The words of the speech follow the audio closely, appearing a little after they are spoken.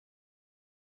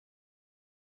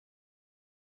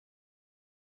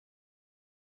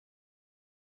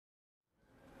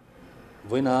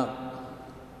Voina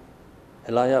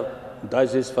Helaya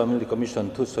Diocese Family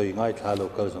Commission thu soi ngai thla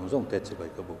local zong te chibai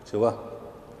ka buk chuwa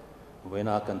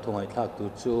voina kan thungai thak tu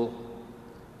chu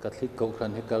Catholic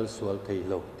Kohhran he kalsual thei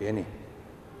lo te ni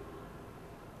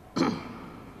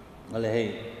ale hei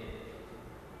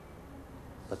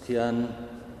pathian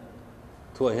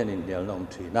thua hen in del nom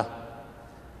thina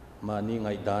mani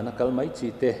ngai dana kalmai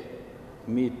chi te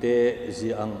mi te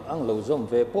zi ang lo zom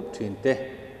ve pop thin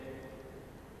te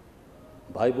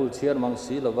Bible chiar mang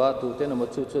si lawa tu te na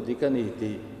chu chu dikani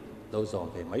ti lo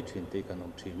zom ve mai thin te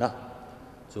kanom thina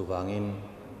chu wangin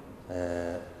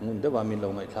ngun de wa min lo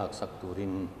ngai thak sak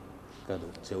turin ka du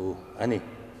cheu ani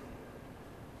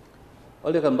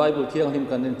ole kan Bible thiang him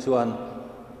kan nen chuan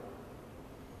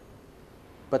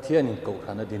pathian in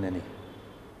Kohhran adin ani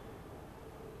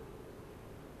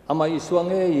amai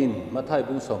suange in mathai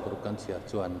bung som pro kan chia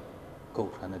chuan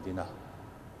Kohhran adina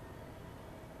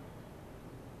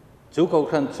chu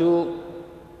Kohhran chu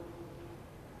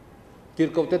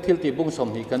kirkau te thil ti bung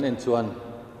som hi kan en chuan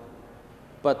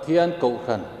pathian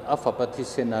Kohhran afa pathi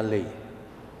sena le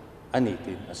ani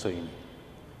tin asoini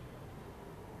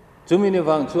chumini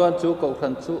wang chuan chu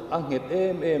Kohhran chu anghet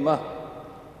em a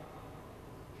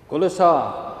kolosa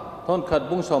thon khat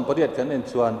bung som pariat kan en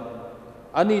chuan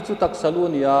ani chu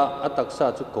taksalunia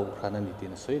ataksa chu Kohhran ani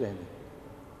tin soile ni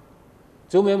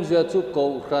chumem zia chu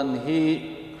Kohhran hi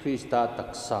Krista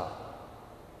taksa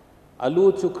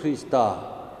alu chu Krista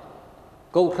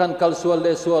Kohhran kalsual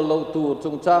le sual lo tu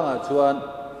chung changa chuan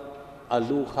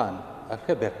alu khan a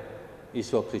khebek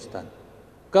iso Kristan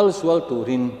kalsual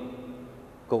turin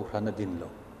Kohhran adin lo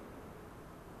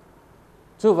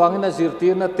chu wangina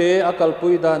zirtir na te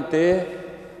akalpui dan te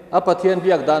apathian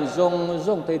biak dan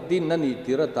zong te din na ni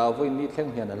tira ta voi ni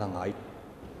thleng hian alangai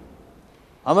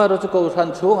ama ro chu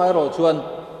Kohhran chung ai ro chuan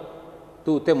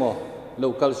tu te mo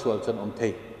local sual chan om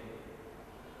thei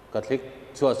Catholic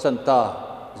chua santa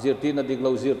zirti na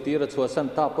diglo zirti ra chua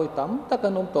santa poi tam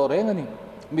takanom to reng ani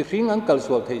mi hring ang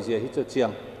kalsual thei zia hi chu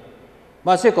chiang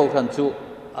ma se Kohhran chu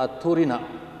athurina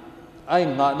ai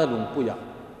nga na lungpuya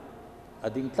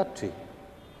ading tlat thi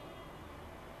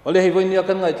ole hei voinia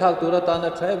kan ngai thak tura ta na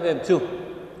thai em chu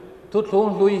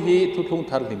thuthlung lui hi thuthlung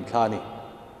thar lim thani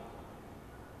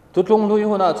thuthlung lui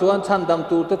hona chuan chan dam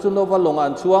tu te chu nowa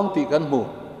longan chuang ti kan mu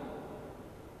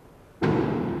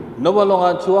nowa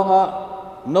longan chuanga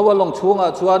nowa long chuanga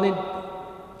chuanin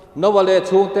nowa le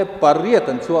chung te pariat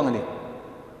an chuang ani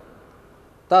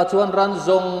ta chuan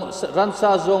ran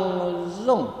sa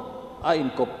zong a in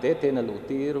kop te na lu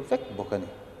tir vek bokani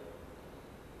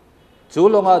chu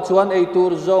longa chuan ei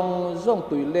tur zong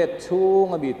toilet chung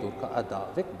ami tur ka ada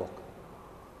vek bok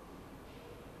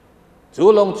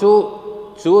chu long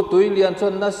chu tuilian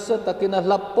chon nasa takina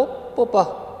lap popa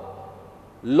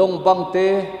long bang te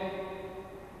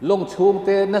long chung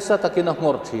te nasa takina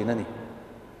ngor thina ni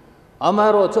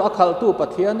amaro chu akhal tu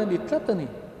pathian ani tlatani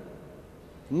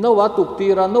nowa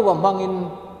tuktira nowa mangin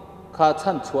kha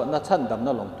chan chuan na chan dam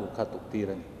na long tu kha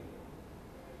tuktirani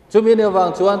chumini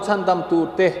wang chuan chan dam tu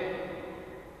te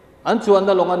an chuan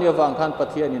na longan ya wang khan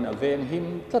pathian in aveng him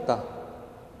tlata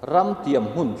ram tiam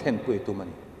hun thlen pui tu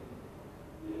mani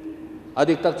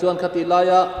adik tak chuan khati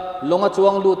laya longa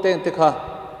chuang lu teng te kha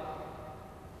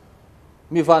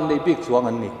mi van nei bik chuang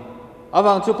an ni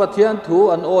awang chu pathian thu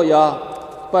an oya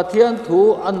pathian thu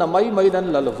an na mai dan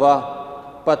lalwa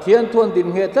pathian thu an din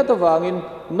nge tlata wangin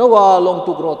nowa long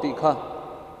tu groti kha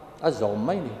a zom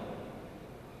mai ni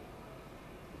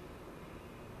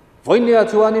voinia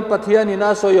chuanin pathian ina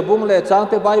soyabung le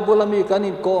changte Bible ami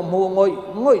kanin ko mu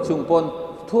ngoi chungpon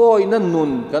thuoi na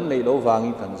nun kan nei lo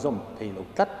wangi kan zom thei lo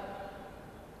tat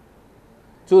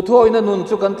chu thuoi na nun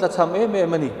chu kan tla cham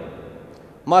em ani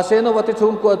ma se no wati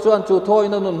chung ko chuan chu thuoi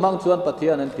na nun mang chuan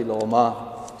pathian an ti lo ma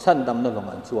chan dam na long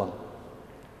an chuang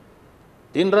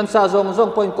tin ran sa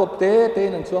zong point kop te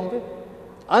nan chuang ve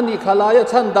ani khalaya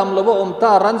chan dam lo om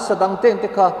ta ran sa dang ten te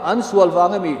kha an sual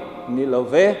wang ami ni lo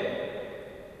ve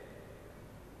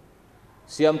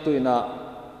siam tuina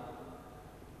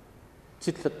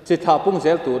chitha pung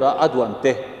zel tura aduan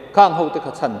te khang ho te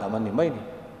kha chan dam ani mai ni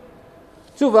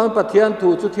chu wang pathian thu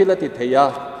chu thilati theya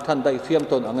than dai siam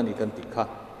ton angani kan ti kha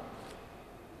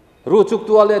ru chuk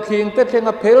tu ale thing te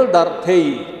thenga phel dar thei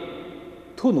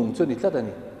thu nung chu ni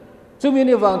tlatani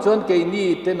chumini wang chuan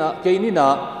keini na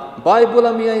Bible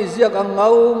ami ai ziak ang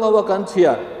ngau kan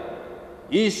chia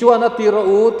isuana ti ro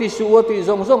u ti su ti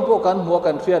zong po kan huwa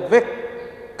kan fiat vek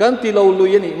kan ti lo lu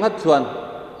yani ngat chuan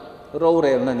ro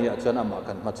rel na nia chuan ama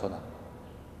kan ma chona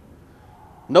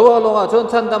nowa longa chuan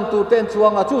chan dam tu ten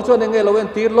chuanga chu chuan nge lowen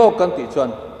tir lok kan ti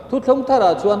chuan thu thlong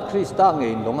thara chuan Krista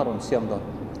ngein longa ron siam don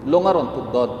longa ron tuk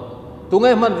don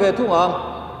tungai man ve thung ang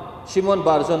Simon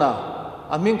Barzona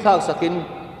aming khak sakin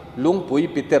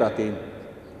lungpui Peter atin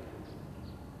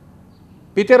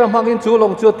Peter mangin chu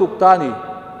long chu tuk ta ni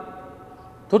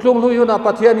thutlung hui na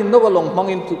pathian in no long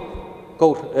mangin tu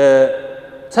ko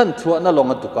chan chua na long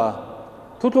atuka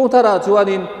thutlung thara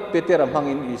chuanin Peter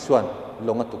mangin isuan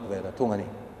long atuk ve la thung ani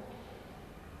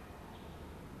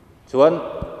chuan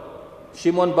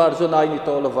Simon Barzona ni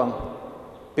to lawang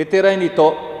Peter ni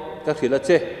to ka khila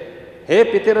che he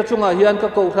Peter chunga hian ka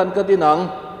Kohhran ka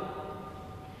dinang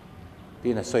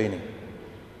tina soini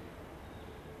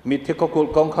mit thi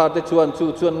khokul kongkhar te chuan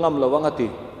ngam lawang ati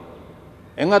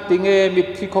engati nge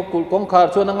mit thi khokul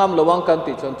kongkhar chuan ngam lawang kan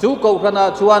ti chuan chu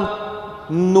Kohhrana chuan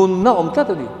nun na om tlat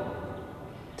ani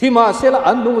thima sela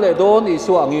an nung le don i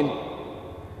suangin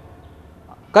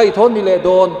kai thon ni le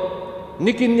don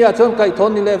nikin ya chuan kai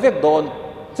thon ni le vek don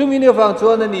chumi ni wang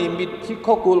chuan ani mit thi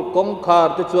khokul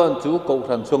kongkhar te chuan chu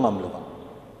Kohhran chungam lawang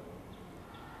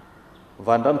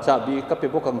vanram cha bi ka pe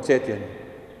bokang che tian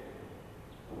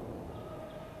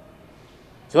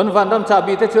chuan vanram cha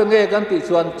bi te chuan nge kan ti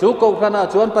chuan chu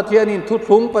Kohhrana chuan pathian in thu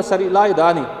thung pasari lai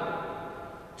dani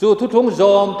chu thu thung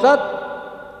zom tlat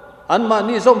an ma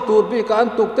ni zom tur bi ka an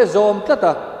tuk te zom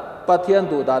tlata pathian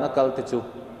du dana kal te chu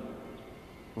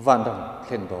vanram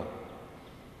thlen don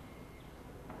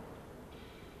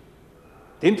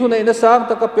tin thu nei na sang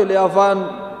ta ka pele avan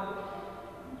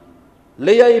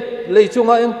lei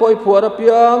chunga eng poi phuara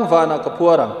piang vana ka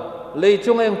phuarang lei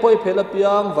chunga eng poi phela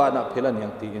piang vana phela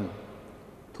niang ti in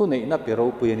thu nei na pe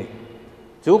ro pui ni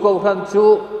chu Kohhran chu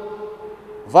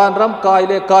van ram kai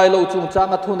le kai lo chung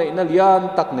changa thu nei na lian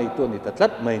tak nei tu ni ta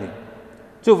tlat mai ni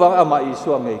chu wang ama i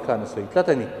suang ngei khan soi tlat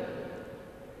ani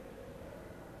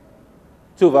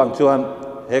chu wang chuan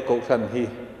he Kohhran hi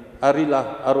arila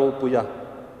aro puya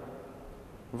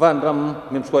van ram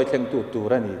min suai thleng tu tu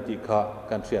rani ti kha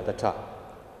kan sia ta tha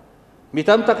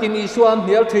mitam takin isuan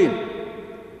hial thin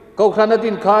Kohhran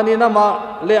din khani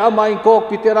nama le amai kok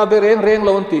Petera bereng reng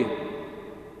lonti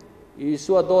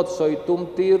isua dot soi tum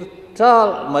tir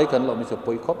chal mai kan lo mi so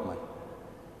poi khop mai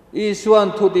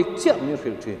isuan thu dik chiam mi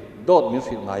fil thin dot mi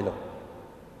fil ngai lo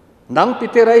nang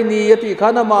Petera ni yati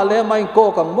khana ma le mai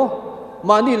ko kang mo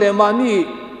mani le mani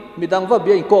midang va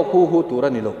biai ko hu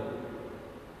turani lo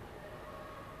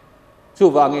chu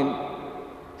wangin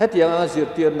hetiang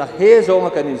zirtir na he zonga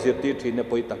kanin zirtir thin na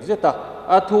poi tak zeta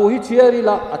a thu hi chiari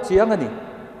la a chiang ani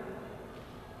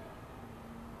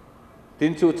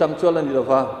tin chu changchol ani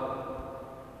lova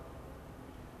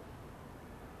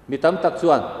mitam tak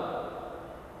chuan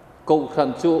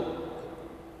Kohhran chu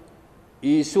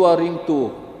isua ring tu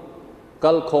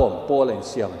kal khom polen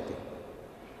siam ti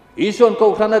ison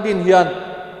Kohhran adin hian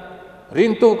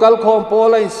ring tu kal khom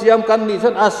polen siam kan ni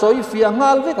chan a soi fia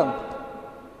ngal ve kam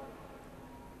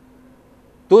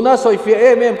tuna soi fia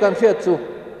em kan fiat chu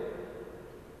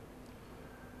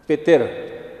Peter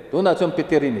tuna chum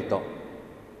Peter ni to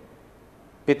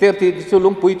Peter ti chu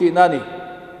lungpui ti nani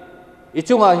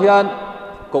ichunga hian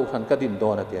Kohhran ka din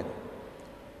don atian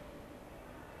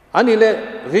ani le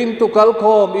ring tu kal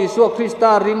khom isu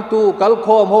Krista ring tu kal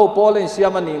khom ho polen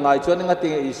siam ani ngai chuan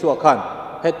ngati isu khan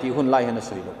heti hun lai hena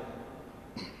sri lo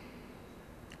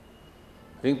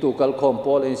ring tu kal khom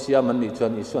polen siam ani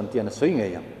chuan isu an tian soi nge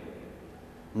yang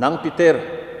nang Peter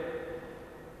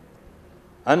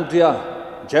Andrea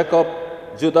Jacob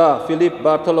Judah Philip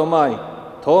Bartholomew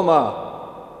Thomas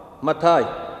Mathai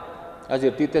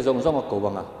azir ti te zong zong ko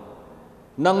wanga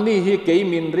nang ni hi ke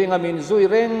min ring amin zui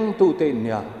reng tu te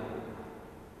nya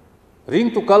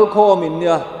ring tu kal khom in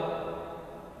nya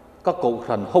ka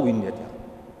Kohhran ho in nya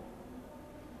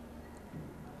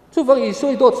chu wang i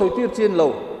soi dot soi tir chin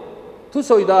lo thu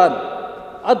soi dan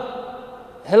ad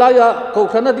helaya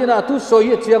Kohhran adina tu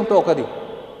soi hi chiang to ka di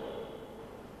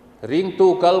ring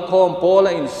tu kal khom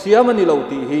pola in siamani lo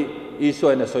ti hi i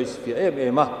soi na soi spi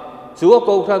em a chu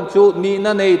Kohhran chu ni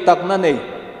na nei tak na nei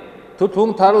thu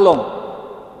thung thar long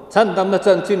chan dam na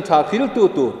chan chin tha khil tu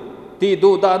ti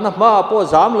du da na ma po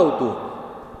zam lo tu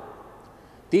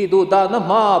ti du da na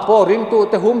ma po ring tu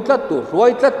te hum tlat tu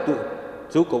roi tlat tu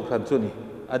chu Kohhran chu ni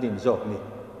adin zok ni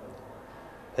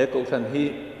he Kohhran hi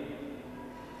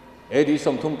edi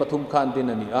som thum pathum khan din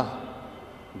ani a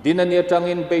din ani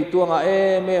atangin be tuanga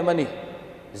em mani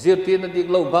zirti na dik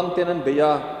lo bang tenan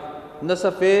beya na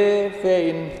sa fe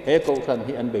in he Kohhran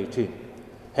hi an be thi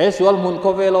he sual mun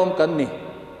ko velom kan ni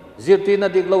zirti na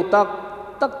dik lo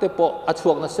tak te po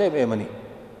achuak na sem emani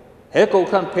he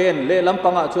Kohhran pen le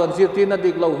lampanga chuan zirti na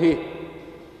dik lo hi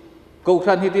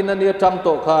Kohhran hi din ani atang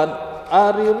to khan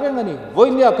ari reng ani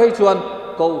voinia khai chuan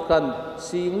Kohhran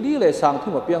sing li le sang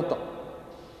thuma piang to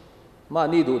ma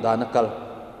ni du dana kal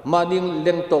มานิ่งเ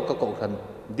ลี้ยงโตกะกทัน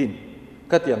ดิน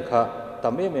กัดยังข้าตา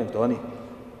มเอ็มตัวนี้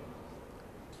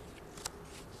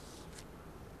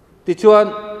ที่ชวน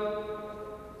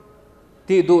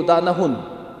ที่ดูดานะหุ่น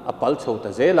อปัลโชตะ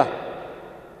เจล่ะ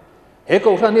เฮก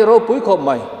ทันนี่เราปุยขบไ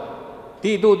ม่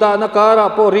ที่ดูดานะการะ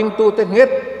พอริงตูเตงเฮ็ด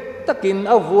ตะกิน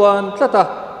อวานซะตา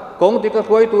กงที่กะ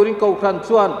ควยตูริงกทันช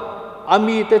วนอา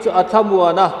มีเตจอัฐมัว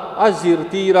นะอาจิร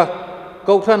ตีระก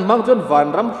ทันมังจนวัน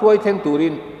รำควยเทงตูริ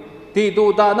นที่ดู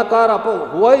ดานะการะพอ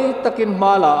หวยตะกินม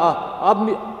าลา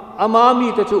อามามี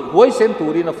เตจหวยเซนตู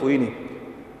รินอฟุยนี่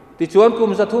ที่ชวนกุ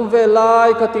มสะทุ่มเวลาย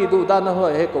คติดูดานะหว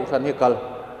ยเฮกทันเฮกัล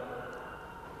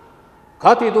ค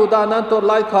ติดูดานั้นตัวไ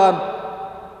ล่ขาน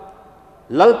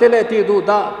ลัลเตเลติดู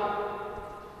ดา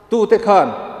ตูเตขาน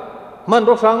มัน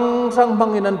รสังสังบัง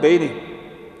อินันเบนี่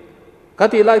ค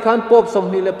ติไล่ขานปอบสม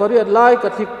นิเลปริยไล่ก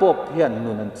ติปอบเฮียน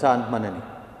นุนันซานมันนี่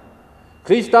ค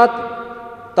ริสต์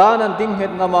ตานันดิ้งเห็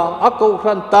ดงามาอักเอาค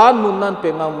รันตานนุนันเป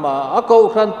งามาอักเอา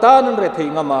ครันตานันเรทิ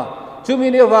งามาจุมิ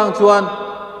นีวางชวน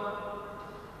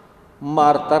มา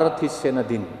ร์ตาร์ทิเซน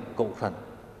ดินกครัน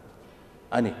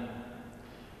อันนี้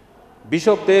บิช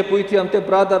อปเตปุยที่อัมเตบ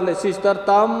ราดาร์เลซิสเตอร์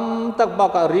ตามตักบั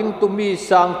กริงตุมี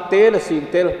สังเตลสิง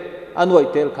เตลอันวย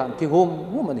เตลขันที่หุม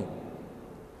มันนี่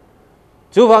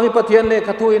จูวังอิปะเทียนเลข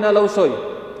ทุยนาลาวสอย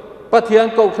ปะเทียน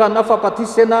กครันอัฟปะทิ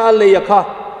เซนาเลยค่ะ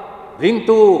ริง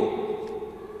ตู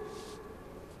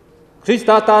คริสต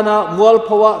าตานามัวลภ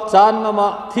วะจานงามา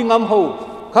ทิ้งอัมหู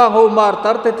ข้างหูมาร์ต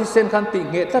าร์เตทิเซนขันติง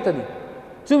เหตุตัดนี่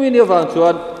จุมินีวางชว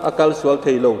นอาคัลสวลเท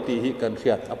โลตีฮิกันเขี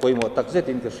ยดอภัยหมดตักเซ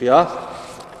ตินกเสีย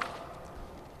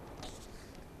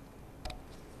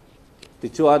ติ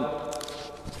ชวน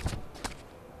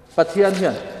ปะเทียนเฮี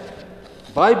ยน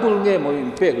ไบเบิลเงี้ยมวย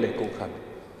เป็กเล็กกุขัน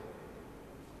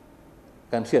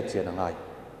กันเสียดเสียนังไง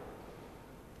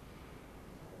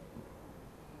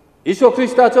อิสุคริ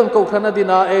สต์จงกุขันดิ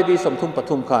นาเอดีสมทุมป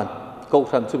ฐุมขันกุ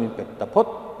ขันจุมิเป็ดตะพด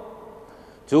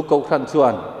จูกุขันชว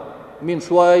นมิน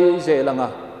ช่วยเจลังอ่ะ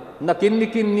นักนิ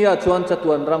กินเนี่ยชวนจัต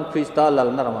วันรำคริสต์ลัล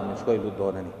นารามามินช่วยลุดโด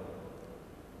นันนี่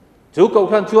จูกุ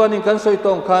ขันชวนนี่กันสวยต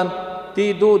รงขันที่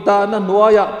ดูดานะนัว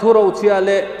ยะทุเราเชียเล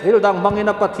ทิลดังมังอิน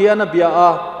าปะเทียนะเบีย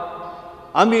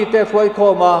อามีเตฟวยโค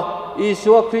มาอิ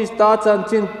สุคริสต์จัน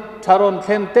จินชารอนเ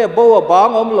ข็มเตบัวบาง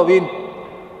อมลวิน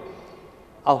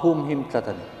อาหุมหิมตะ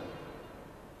ตัน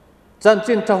จัน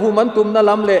จินทะหุมันตุมนา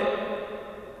ลำเล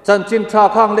จันจินชา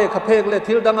ข้างเลขเพกเล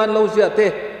ทิลดังอันเราเสียเต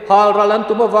ฮาลรัลัน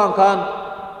ตุมวางคาน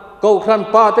กูครัน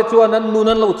ป้าเตจวนนั้นนู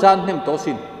นันเราจานเห็มโต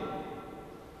สิน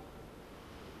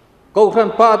กูครัน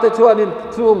ป้าเตจวนนิน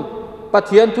ซุมปะเ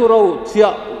ทียนทุเราเชีย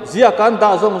เจียกันดา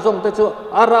ซงเตจว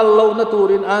อารัลเรานตู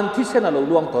รินอันที่เสนาเรา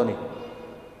ลวงตัวนี้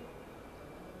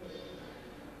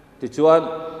ติจวน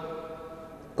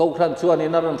กูครันชวนนิ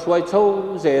นรันช่วยเช่า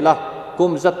เจละกุ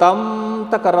มจะต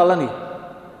ำตะการัลนี่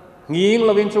งิงเร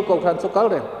าวินชุกกูครันชุกกัล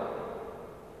เรน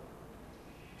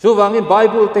ชูวางินไบ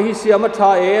เบิลเตหิเสียมัทธา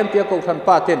เอ็นเตียกูครัน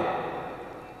ป้าเต็น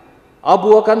อา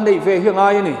บัวกันในเวหิงไง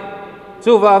นี่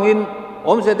ชูวางินอ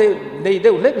มเสด็จในเด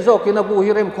วเล็กโจกินอบู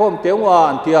ฮิเรมคอมเตียววา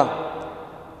นเตีย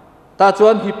ตาชว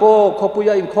นฮิปโปขปุย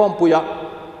อินคอมปุย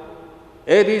เ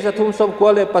อดีจะทุ่มสมคว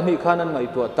รเลยปนิขานันไง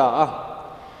ตัวตา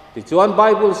ติชวนไบ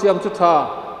เบิลเสียมชุดท่า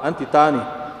อันติตานี่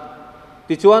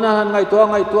ติชวนนั้นไง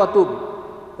ตัวตุบ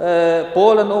โป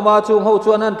ลันอมาจุงเขาช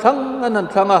วนนั้นทั้งนั้น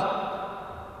ทั้ง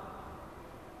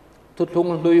ทุทุง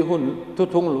ลุยหุ่นทุ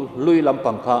ทุงลุยลำ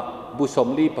ปังคาบุษม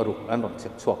ลีปรุกอันนั้นเส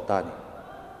กชวกตานี่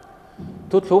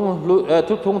ทุ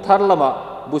ทุงทาร์ละมา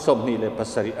บุษมนี่เลยปัส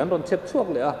สริอันนั้นเสกชวก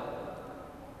เลย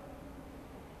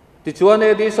ติชวนเอ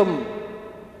ดีสม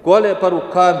กวาเลปรุก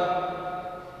คาน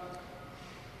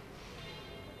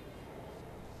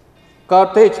การ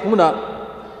เทจมุนะ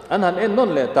อันนั้นเอ็นนน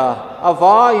เลตาอาว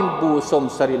าอินบุษม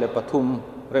สริเลปทุม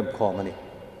เริ่มคอมันนี่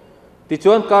ติช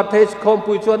วนการเทจคอม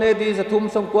ปุยชวนเอดีสทุม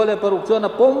สมกวาเลปรุกชวน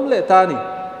ปมเลตานี่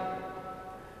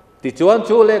ติชวน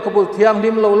ชูเลขบุตรเทียงริ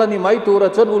มโลลนี่ไม่ตัว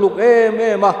ชนอุลุก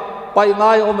มาไปง่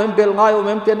ายอมเอ็มเบลง่ายอม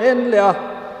เอ็มเตียนเอ็นเลย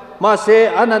มาเซ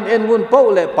อันนั้นเอ็นวุ่นเป้า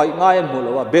เลยไปง่ายหัวเร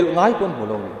าเบลง่ายคนหัว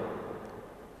เรา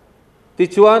ติ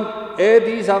ชวนเอ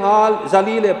ดีสังอาลซา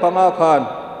ลีเลปังอาคาร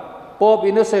ปอบ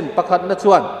อินโนเซนต์ประคัดนัช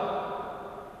วน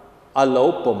อัลลอ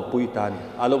ฮ์ปมปุยตานี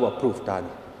อัลลอฮ์ว่าพรูฟตา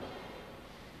นี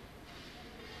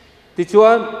ติชว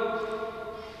น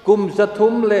กุมจะทุ่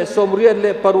มเลสมเรียนเล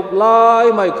ปรุกลาย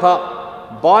ไม่ค่ะ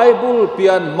ไบเบิลเปลี่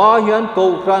ยนมาเฮียนกู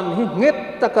ครันหิเง็ด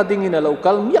ตะกดิ่งอินเรา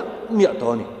คัลเมียตั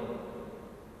วนี้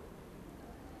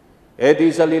เอดี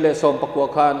ซาลีเลสมปักวัว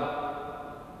คาน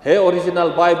เฮออริจินั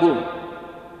ลไบเบิล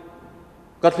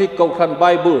คาทอลิกกูครันไบ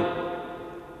เบิล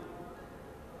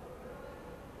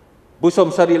บุษม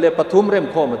สรีเลปทุมเรม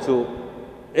คอมจู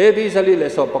เอดีซาลีเล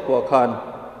สมปักวัวคาน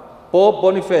ป๊อปบ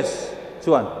อนิเฟส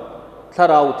chuan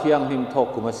tharau thiang him thok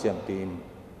kuma siam tin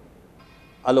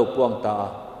alo puang ta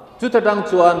chu ta dang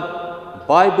chuan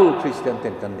Bible Christian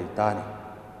ten kan le ta ni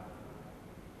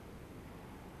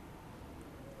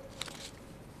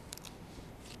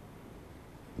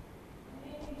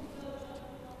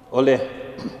ole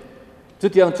chu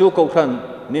tiang chu Kohhran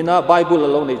nina Bible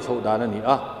alo nei chho dan ani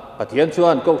a pathian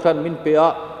chuan Kohhran min pe a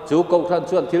chu Kohhran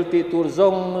chuan thil ti tur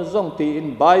zong ti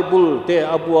in Bible te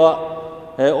abua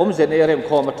om zen erem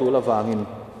khom atu la wangin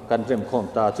kan rem khom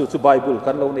ta chu Bible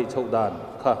kan lo nei chho dan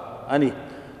kha ani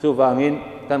chu wangin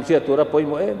kan sia tura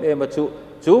poimo em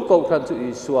chu Kohhran chu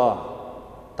iswa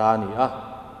ta ni a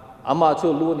ama chu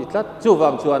lu ni tlat chu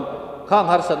wang chuan khang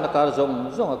har san nakar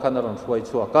zong kan ron suai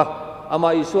chua ka ama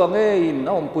iswa nge in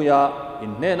om puya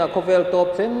in ne na khovel top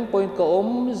thleng point ka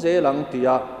om zelang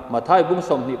tia mathai bung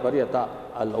som ni pariata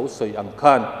alo soi ang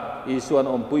khan isuan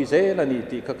om pui ze la ni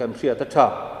ti kha kan sia ta tha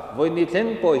voi ni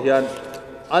thleng po hian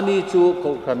ani chu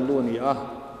Kohhran lu ni a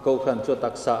Kohhran chu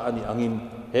taksa ani angin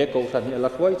he Kohhran hi la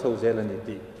khwai chho ze la ni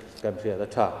ti kan sia ta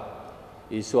tha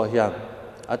iswa hian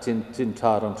a chin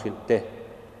tha ron thil te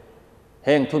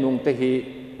heng thunung te hi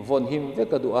von him ve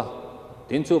ka du a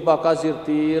tin chu ba ka zir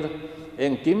tir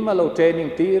eng kim malo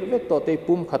training tir ve to te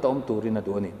pum khata om turin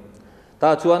adu ani ta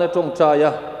chuan a tong cha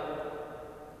ya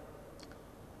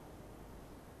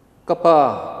kapa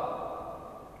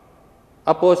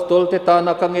apostol te ta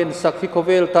na kangen sakhi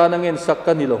khovel ta na ngen sak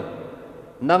kanilo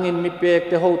nangin mi pek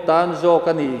te ho tan zo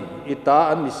kani ita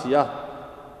an misia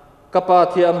kapa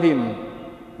thiam him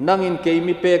nangin ke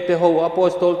mi pek te ho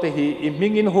apostol te hi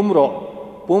imingin humro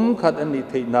pum khat ani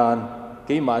theinan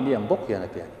ke mani ang bok hian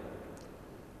atian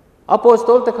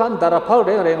apostol te khan daraphal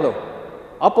reng lo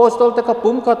apostol te ka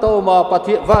pum kha to ma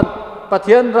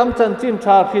pathian ramchan chim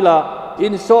tha phila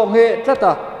in song he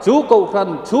tata chu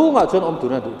Kohhran chu nga chon om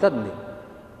tuna du tan ni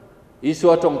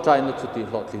isua tong trai na chuti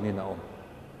hlot lini na om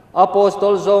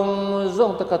apostol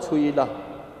zong ta ka chui la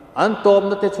an tom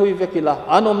na te chui vekila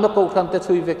anom na Kohhran te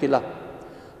chui vekila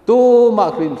tu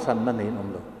ma hrin san na nei om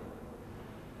lo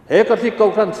he ka thi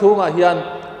Kohhran chu nga hian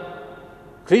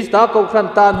Krista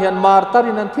Kohhran tan hian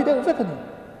martarin an thi deuh vekani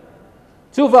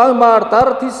chu wang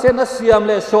martar thi sen a siam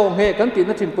le song he kan tin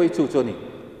na thim poi chu choni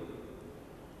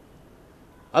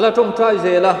ala tong trai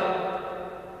zela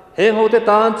heng ho te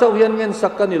tan chau hian ngen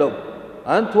sak kan ni lo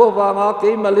an thua wanga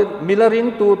ke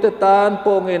milaring tu te tan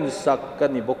po ngen sak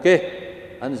kan ni boke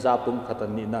an zapum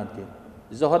khatan ni nan tin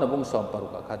zohana bung som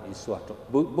paru ka khat iswa to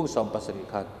bung som pasari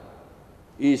khat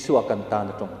iswa kan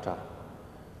tan tong tra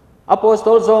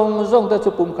apostol zong te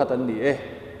chupum khatan ni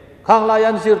khang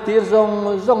layan zir tir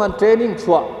zong an training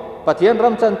chua pathian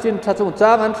ramchan chin tha chung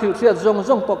chang an thiu thiat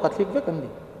zong po kathik ve kan ni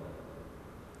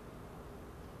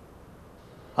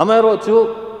amero chu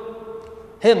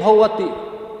heng howati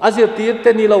azir tir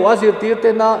te ni lo azir tir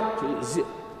te na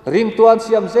ring tuan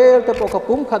siam zel te po ka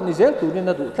pum khat ni zel tu ni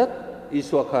na du that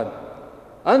iswa khan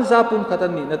an za pum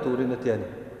khatan ni na turin na tiani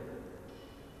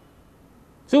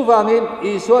chu wangin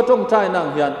iswa tong trai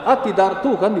nang hian atidar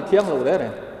tu kan ni thiang lo le re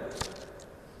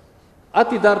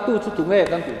atidar tu chu tu nge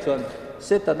kan tu chon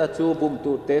setana chu bum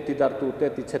tu te tidar tu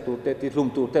te ti che tu te ti lum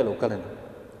tu te lo kan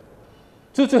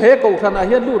chu he Kohhran a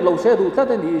hian lut lo se du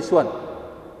tlat ani iswan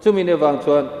chu mi ne wang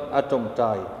chuan a tong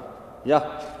trai ya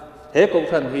he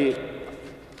Kohhran hi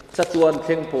chatuan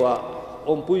thleng puwa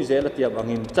om pui zel atiam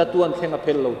angin chatuan thleng a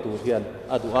phel lo tur hian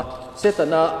adu a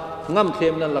setana ngam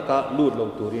thlem nan laka lut lo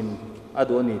turin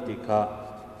adu ani ti kha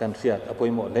kan riat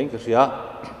apoimo leng ka ria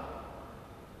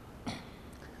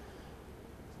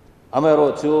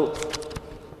amero chu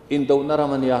indo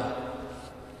naramania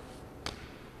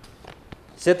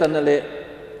setana le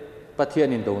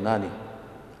pathian indo nani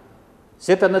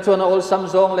setana chuan ol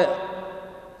samzong le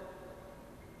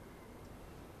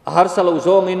har salo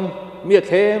zong in mi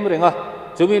them renga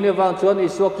chumi ne wang chuan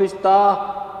Isu Krista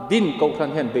din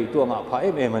Kohhran hen be tu nga pha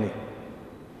em ani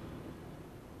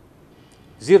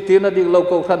zirtina dik lo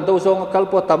Kohhran do zong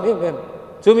kalpo tam em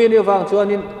chumi ne wang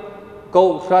chuan in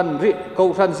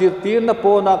Kohhran zirtina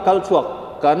po na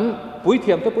kalchuak kan pui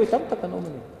thiam te pui tam ta kan om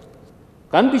ni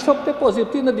kan bishop te po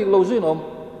zirtina dik lo zuin om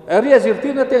area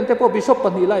zirtina te po bishop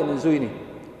pani lai nan zuini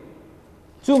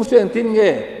chung chen tin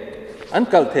nge an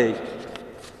kal thei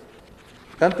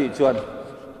kan ti chuan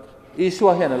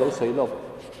iswa hian lo soi lok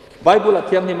bible a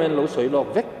thiam ni men lo soi lok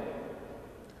vek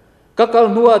kakal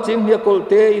nuwa ching hia kol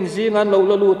te in zingan lo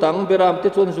lu tang beram te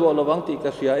chon zu lawang ti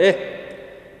ka sia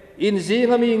in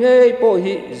zinga mi nge po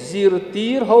hi zir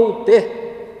tir ho te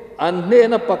an ne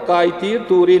na pakai tir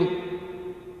turin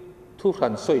thu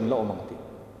khan soin lo mang ti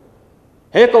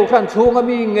he Kohhran chunga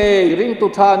mi nge ring tu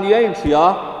tha ni ai sia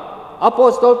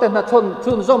apostol te na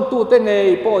chun zom tu te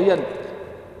nge po hian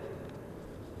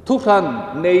thu khan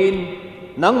nein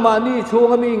nang mani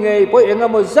chunga mi ngei poi enga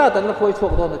mo za tan la khoi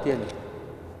chok don atian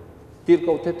tir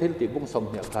ko the thil ti bung som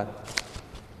nya khan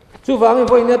chu wangi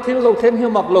voi nya thil lo then hi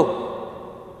mak lo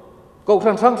ko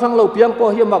khan sang lo piang po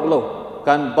hi mak lo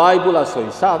kan bible a soi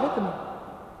sa ve kan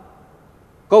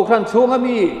ko khan chunga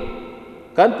mi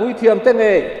kan pui thiam te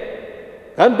nge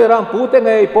kan beram pu te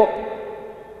nge po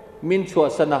min chua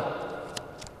sana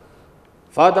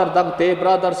father dang te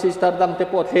brother sister dang te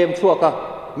po them chua ka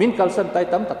min kalsan tai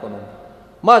tam takonon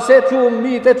ma se chung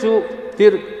mi te chu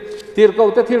tir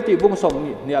ko te thil ti bung som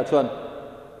ni nia chuan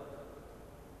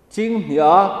ching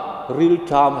nia real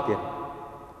time ate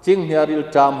ching nia real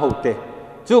time ho te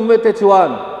chung me te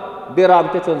chuan beram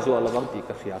te chon zo lawang ti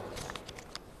ka khia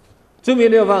chumi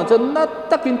ne wang chon na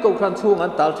takin ko khan chung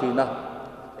an tal thina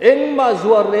eng ma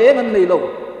zuar reng an nei lo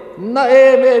na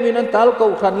e min an tal ko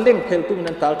khan leng khel tu min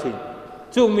an tal thin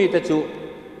chung mi te chu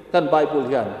kan bible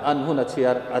hian an hun a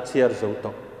chiar zo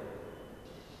to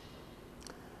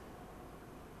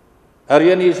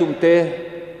Arianism te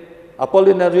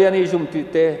Apollinarianism ti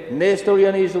te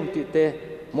Nestorianism ti te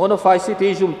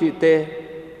Monophysitism ti te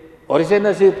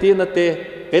Origenism ti na te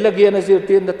Pelagianism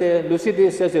ti na te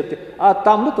Lucidanism ti a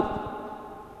tam lu tu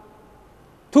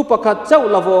thu pakhat chau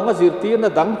lavo nga zir ti na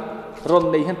dang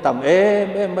ron nei hen tam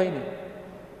em mai ni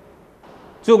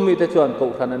chung mi te chuan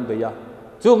ko khan an beya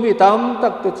chung mi tam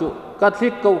tak te chu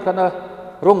Catholic ko khana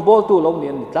rong bol tu lo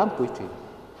nian tlam pui chi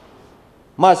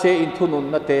ma se in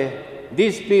thunun na te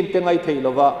discipline te ngai thei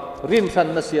lova rim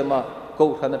san na siama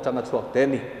ko khana tanga chuak te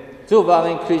ni chu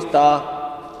wangin Krista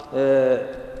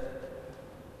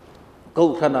ko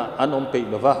khana an om pe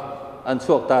lova an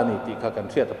chuak ta ni ti kha kan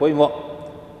thria ta poimo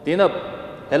tina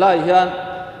helai hian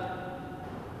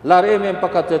lar em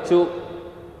pakhat chu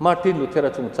Martin Luther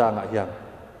chung changa hian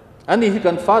ani hi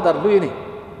kan father lui ni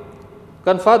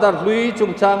kan father lui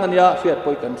chung chang ania fiat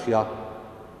poi kan thria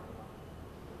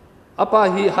apa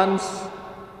hi Hans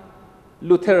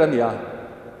Lutherania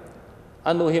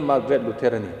anu hi Margaret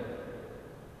Lutherani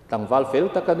tangwal fel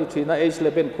takani thina age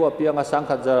 11 khuwa pianga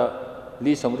sangkhat ja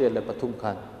li somri le pathum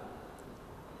khan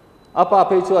apa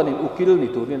pe chuan in ukil ni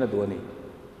turin adoni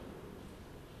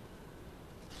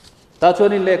ta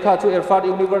chuan in lekha chu Erfurt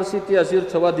University azir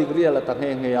chawa degree ala ta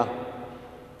nge ya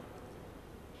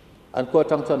an ko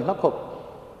tang chon lakhop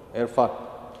Erfurt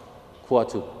khuwa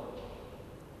chu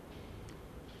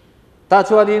ta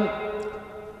chuan in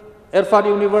Erfurt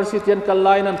University an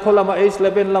kalain an kholama age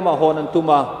 11 lama hon an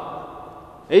tuma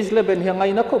age 11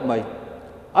 hiangai na khop mai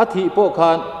athi po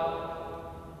khan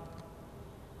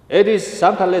edis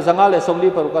sangkhale zangale somli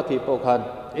paruka thi po khan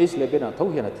age 11 a tho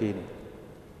hian a thi ni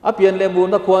apian le mu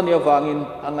na khwan ya wangin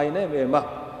angai ne me ma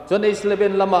chon age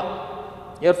 11 lama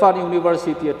Erfurt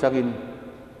University atangin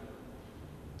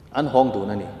an hong du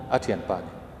na ni athian pa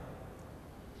ni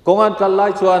kongan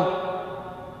kalai chuan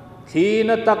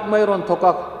thina tak mai ron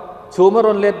thokak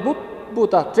chumaron let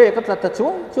buta tre ka ta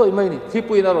chuang choi mai ni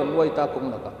thipui na ron wai ta kong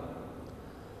na ka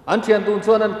an thian tun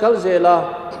chuan an kal zela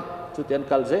chu tian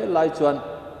kal ze lai chuan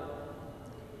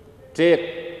tre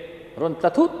ron ta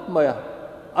thut mai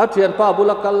a thian pa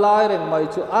bulak kal lai reng mai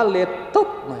chu a let top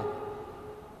mai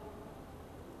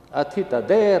a thita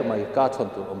der mai ka chon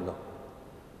tu om lo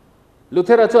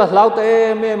Luther chu hlau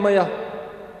te me mai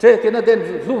tre kena den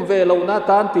lum ve lo na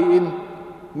tan ti in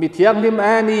mi thiang lim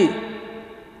ani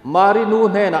mari nu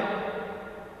hena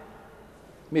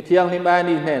mi thiang lim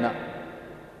ani hena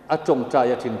a chong cha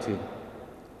ya thing thing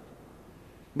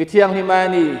mi thiang lim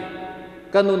ani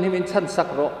kanun himin chan sak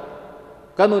ro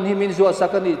kanun himin zo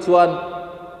sakani chuan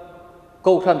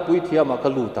ko khan pui thiama ka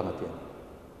lu tang atian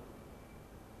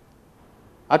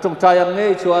a chong cha yang nge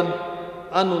chuan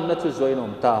anun na chu zoi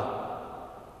nom ta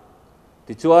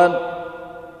ti chuan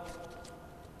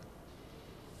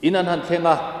inan han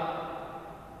thenga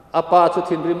apa chu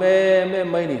thin ri me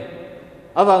mai ni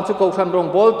awang chu ko khan rong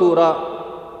bol tura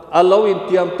alo in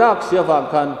tiam tak sia wang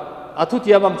khan athu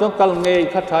tiam am chong kal nge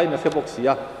kha thai na sebok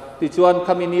sia ti chuan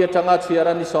khamini atanga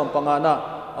chiara ni som pangana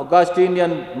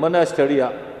Augustinian monastery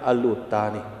alut ta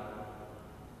ni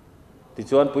ti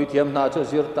chuan pui thiam na chu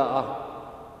zir ta a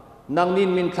nang nin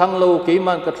min thang lo ke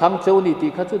man ka thang cheu ni ti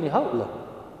kha chu ni hau lo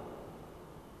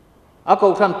a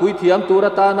ko khan pui thiam tura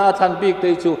ta na than bik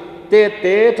te chu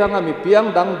te thanga mi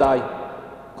piang dang dai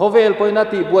khovel poina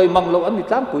ti buai manglo an ni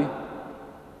tlang pui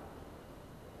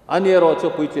ani ro chu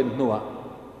pui chin nuwa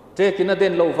te kina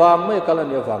den lo wang me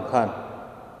kalan ya wang khan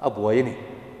a buai ni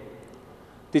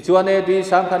ti chuan e di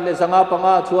sang khan le sanga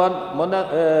panga chuan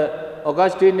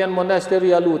Augustinian monastery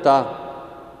aluta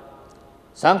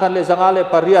sang khan le sanga le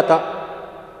pariata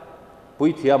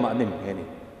pui thiam anim heni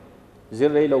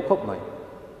zir rei lo khop mai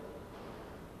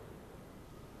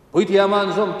pui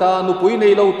thiaman zom ta nu pui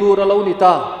nei lo tur lo ni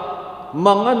ta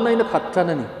mangan nei na khat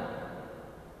chanani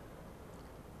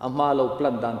ama lo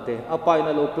plan dante apai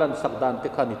na lo plan sak dante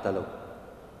khani talo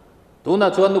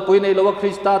tuna chuan nu pui nei lo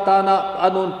krista ta na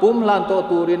anun pum lan to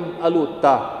turin alut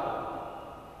ta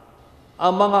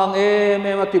amangang em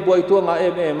ti boi tu nga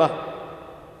em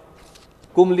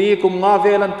kumli kum nga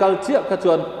velan kalchia ka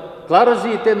chuan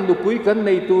clarity ten nu pui kan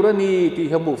nei turani ti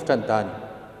hamuf chan ta ni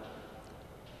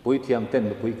pui thiam ten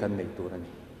nu pui kan nei turani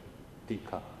ti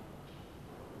kha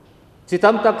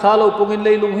chitam tak khalo pungin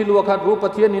leilung hi luwa khat ru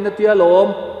pathian in atia lom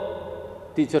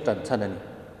ti chotan chanani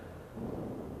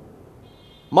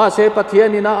ma se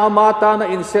pathian ina amata na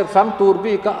insep sang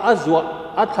turbi ka azwa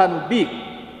athan bik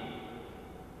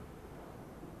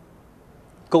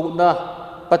ko na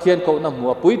pathian ko na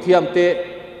mua pui thiam te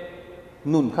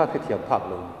nun kha khe thiam phak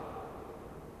lo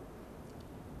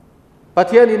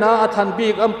pathian ina athan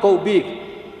bik am ko bik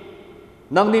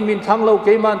nang ni min thang lo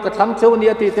ke man ka thang chau ni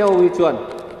ati te wi chuan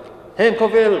heng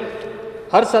khovel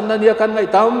har san na nia kan ngai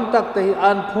tam tak te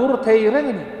an phur thei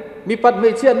reng ni mi pat me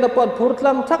chian na pon phur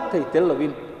tlang thak thei tel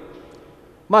lovin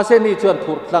ma se ni chuan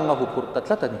phur tlang a hu phur ta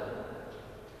thlatani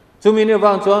chumi ni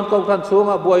wang chuan ko kan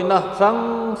chunga boina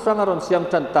sang aron siam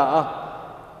tan ta a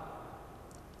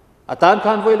atan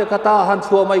khan voi le kata han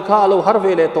chua mai kha lo har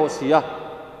vele to sia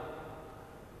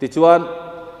ti chuan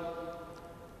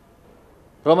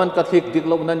Roman Catholic dik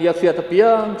lo nan ya sia ta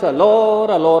piang cha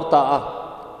lor ta a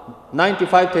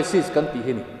 95 thesis kan ti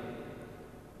hini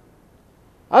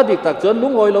adik tak chuan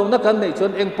lungoi lo na kan nei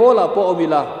chuan eng pola po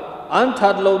omila an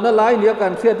that lo na lai nia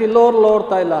kan sia ti lor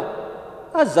tai la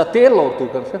a zate lo tu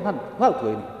kan se han ngal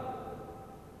thoi ni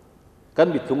kan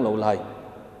mit tung lo lai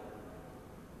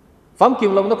fam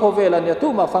kim lo na kho vela nia tu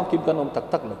ma fam kim kan om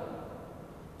tak lo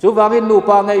chu wangin nu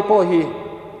pa ngai po hi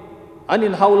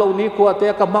anin haulo ni ko te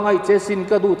ka mangai chesin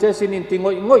ka du chesin in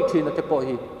ngoi thin te po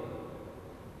hi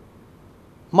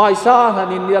mai sa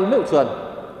hanin nial meu chuan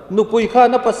nu pui kha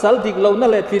na pasal dik lo na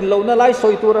le thin lo na lai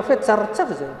soi tur a fe char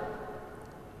je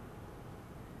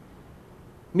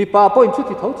mi pa point chu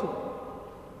ti thau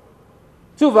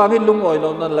chu wangin lung oi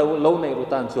lo na lo nei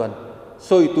rutan chuan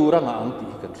soi tur nga ang ti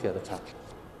kan thia da cha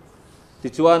ti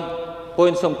chuan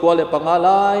point som ko le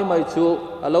pangalai mai chu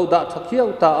alo da thakhiau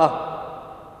ta a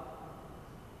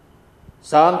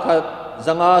sang kha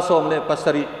zanga som le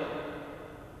pasari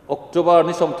October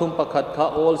ni som thum pakhat kha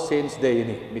All Saints Day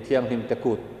ni mithiang him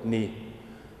tekut ni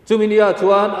chuminia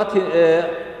chuan athi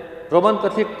Roman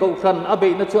Catholic Kohhran abe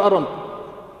na chu aron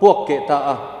puak ke ta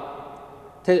a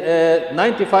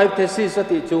 95 thesis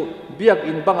ati chu biak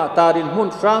in banga tarin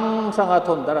mun sang a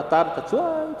thon dara tar ta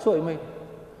chuai mai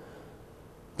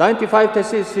 95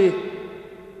 thesis si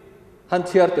han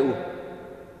thiar te u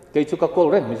ke chu ka kol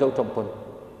ren mi zo chompon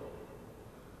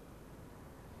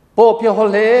po pia hol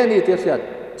he ni ti siat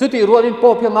chu ti ruanin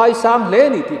po pia ngai sang le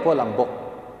ni ti po lang bok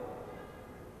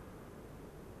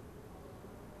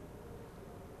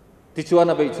ti chuan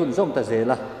a bei chun zom ta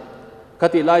zela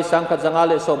kati lai sang khat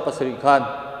zangale som pasri khan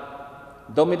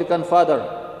Dominican Father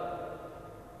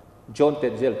John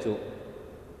Tetzel chu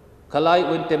khalai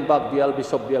Wintembak bial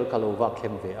Bishop bial kalova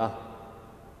khem ve a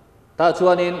ta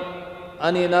chuanin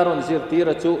ani naron zirtir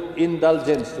chu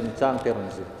indulgence chum chang teron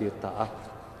zirtir ta a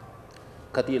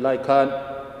kati lai khan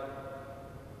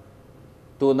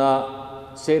tuna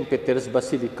Saint Peter's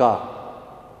Basilica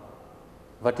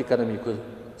Vatican mi ku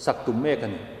saktum me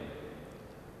kan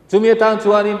chumi tang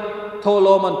chuanin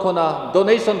tholo man khona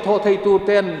donation tho thei tu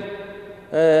ten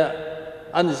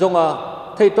an zonga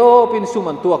thei to pin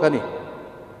suman tu kani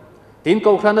tin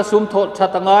ko khana sum tho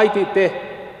chatangai ti te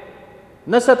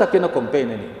nasa takena campaign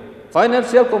ni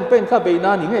financial campaign kha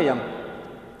beina ni nge yang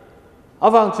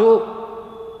awang chu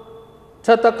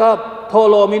chataka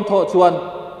tholo min tho chuan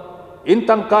in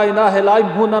tangkai na helai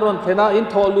munaron thena in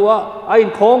tholua a in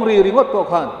khong ri ringot to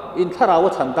khan in tharawa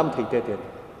chandam theite te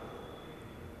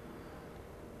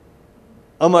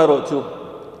amaro chu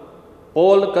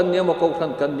Paul kan niamo ko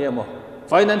khan kan niamo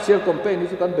financial campaign ni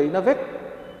chu kan beina vek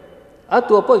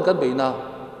atua point kan beina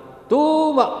tu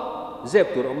ma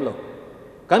zep tur omlo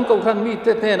kan ko khan mi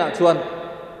te na chuan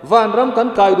van ram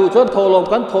kan kai du chuan tholom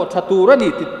kan tho thatura ni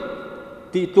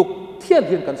ti tuk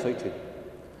thian kan soi thi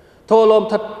tholom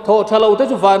tho thalo te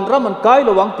chu van ram an kai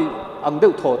lo wang ti ang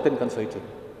deu tho ten kan soi thi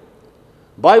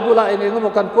bible la engeng mo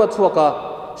kan ko chuaka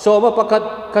soma pakat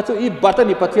kachu I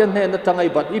batani pathian he na tangai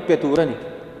bat I peturani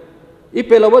I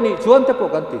pelawani chuan te po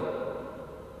kan ti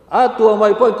a tua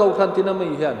mai point ko khan tin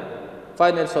mai hian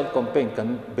financial campaign kan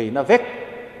beina vek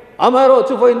amaro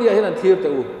chu voi ni hian an thir te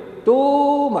u tu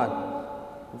man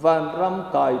van ram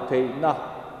kai thei na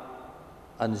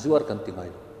an zuar kan ti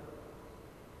ngai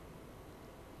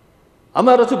อาม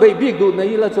าเราจะไปบีกดูใน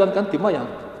ละจวนกันติมายัง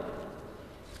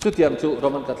จุดยังจุโร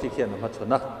มันกัทลิกเขียนมาช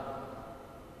นะ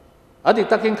อดีต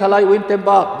ตะกินขลายวินเต็มบ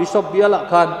ากบิชอปเบียละ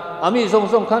คันอามีท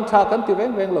รงขันชากันติแร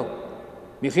งโล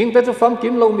มีฟิงแต่จะฟังกิ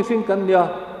นโลมีฟิงกันเนี่ย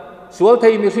สวลไท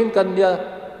ยมีฟิงกันเนี่ย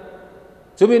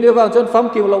จุมีเนี่ยบางจนฟัง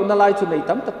กินโลนั่นไล่จุใน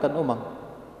ตั้มตักกันอมัง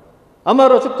อามา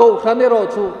เราจะโกครันเนี่ยเรา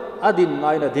จุอดินไง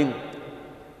นะดิ่ง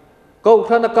โกค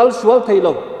รันนักสวลไทยโล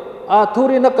อาทุ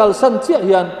รินักสันเชีย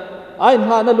ยันไอ้ห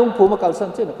านะลุงภูมิกัลสัน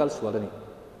เชียนักสวลนี่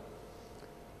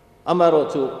อามาเรา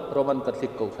จุโรมันกัทลิ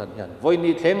กโกครันยันวัน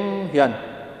นี้เทงยัน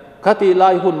ขัดไล่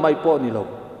หุ่นไม่ปอนี่โล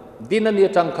ดินนี่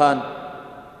จังคัน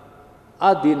อ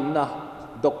ดินนะ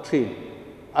ด็อกทรีน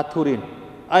อัทุริน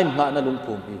ไอ้หานะลุง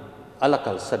ภูมิอัล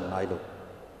กัลสันไม่โล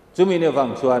จุมีเนี่ยฟัง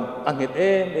ชวนอังเกต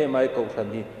ไม่โกครัน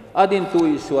นี่อดินตุย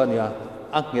ชวนเนี่ย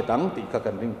อังเกตังติ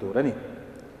กันริงตัวนี่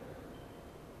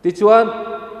ติชวน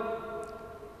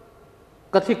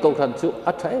กัทลิกโกครันจุ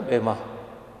อัฐเอมา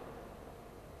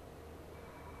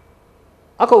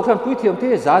อาโกครันปุยเทียมเท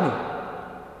จานี่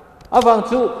อาฟัง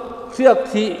จุเสีย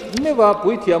ที่ไม่ว่าปุ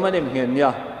ยเทียมมันเองเห็นเนี่ย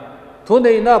ทุนใน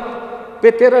นับเป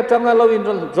เตระจังเราอิน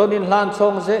จอนินลานช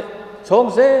ง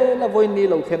เซละวันนี้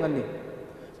เราเที่ยงกันนี่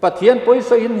ปะเทียนปุย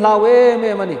สยินลาวเม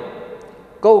มันนี่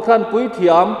โกครันปุยเที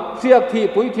ยมเสียที่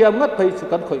ปุยเทียมงัดไปสุ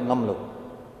กันคอยงำเรา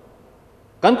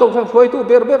กันโกครันคอยตู้เ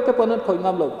บอร์แต่ปนันคอยง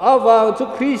ำเราอาว่าจุ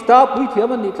คริสต์ปุยเทียม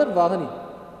มันนี่ทัดว่ากันนี่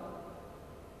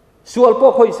ส่วนพว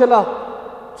กคอยเสละ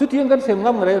สุดที่กันเสียงง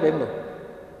ำเร่งเรา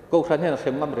โกครันเนี่ยเสี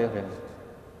ยงงำเร่ง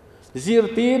ซิร์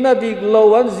ตีน่ะดิกลา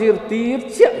วันซิร์ตี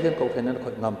เชี่ยยังเขาแค่นั้นค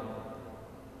อยงำ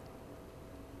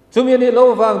ช่วงนี้เรา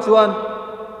ฟังชวน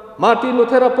มาร์ตินลู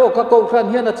เทอร์พวกเขาครัน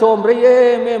เฮียนะชมเรีย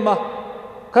เมมา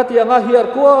ขัดยังเฮียร์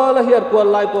กัว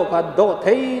ไล่พวกเขาโดดเท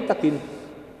ยตะกิน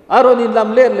อารมณ์ล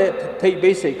ำเล่นเลยเทยเบ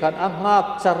สิกันอ่างงับ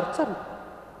จัด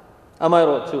อามาโ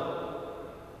รจู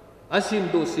อาสิน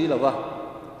ดูสิละวะ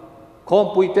คอม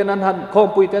ปุยเตนันหัน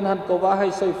ก็ว่าให้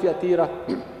ใส่ฟิอาตีระ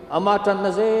อามาจันน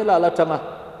ะเซละจังอะ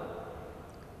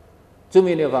จุ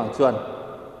มีเนี่ยฟังชวน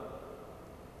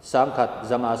สังขัด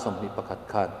จังอาสมนิประคัด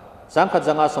คานสังขัด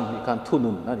จังอาสมนิคันทุ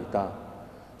นุนนั่นนี่ตา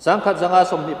สังขัดจังอา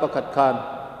สมนิประคัดคาน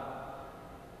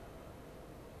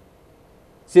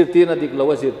สิรตีนัดิกลา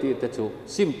วสิรตีเตจู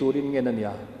ซิมตูรินเงินนั่นย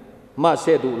ามาเส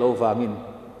ดูลาวางิน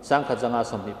สังขัดจังอา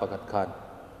สมนิประคัดคาน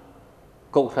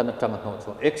ก็ขันจังหัวช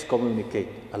วน excommunicate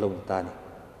อารมณ์ตานี่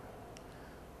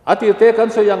อาทิตย์เตกัน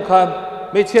สยังคาน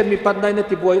ไม่เช่นมีปัจจัยใน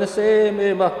ติบวยนะเซเม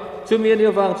มาจุมีเนี่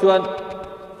ยฟังชวน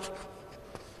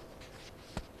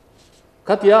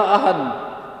ขัดยาอาหาร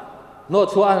โน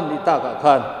ชัวอาหารนิตากะค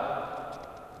าน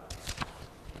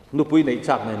นุปุยใน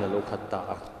จักในโลกขัดตา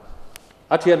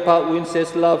อาเทียนพาวินเซ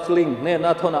สลาฟลิงเนี่ยน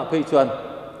าทนาเพยชวน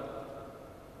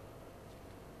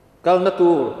กัลนัตู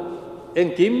เอ็ง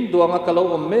กิมดวงกะโล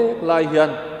อมเมกลายยั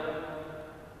น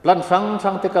พลันสั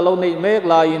งเตกะโลในเมก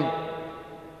ลายิน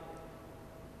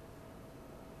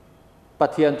ปะ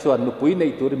เทียนชวนนุปุยใน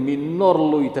ตัวมินนอร์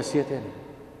ลุยตะเสียเทน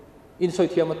อินโซ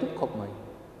เทียมาตุกขบไหม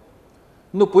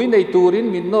นุปุยในตัวริน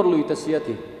มินนอร์ลุยตะเสีย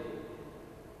ที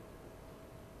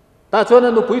ตาชวน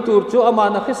นุปุยตัวจูอามา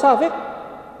นะคิสาเวก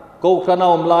กูขณะ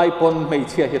อมลายปนไม่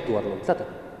เชียเหตุตัวเราสัต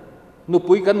ว์นุ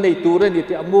ปุยกันในตัวรินนี่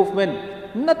ที่ movement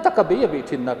นัตตะกะเบียบิ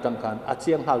ทินนัดจังการอาเชี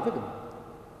ยงฮัลเวก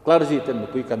คลาร์จิเตนนุ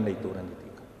ปุยกันในตัวริน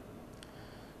นี่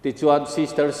ที่ชวนซิ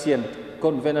สเตอร์เซียนคอ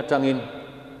นเวนต์จังอิน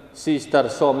ซิสเตอ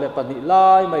ร์สอมเลปันนิลา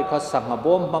ยไม่ขัดสังหบ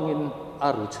อมมังอินอา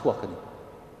รุชวกัน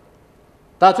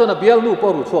ตาชวนเบียลนูปอ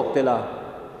รุชวกเตล่า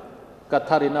กั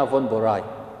ทารินาวนบราย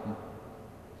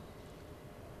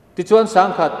ที่ชวนสัง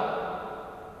ขัด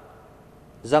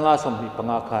จังอาสมนิปัง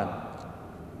อาคาร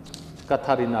กัท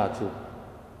ารินาจู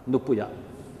นุปุยะ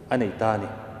อันนี้ตา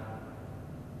นี่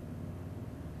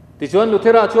ที่ชวนลุเท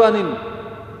ระชวนิน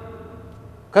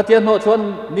ขัดยันโนชวน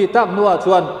นิตักนัวช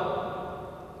วน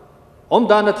อม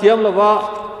ดานเทียมละว่า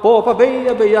โปปะเบีย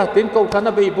ตินกขัน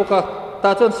เบียบุกะตา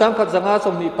ชนสังขัดจังอาส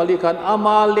มนิปลิกันอาม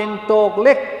าเลงตกเ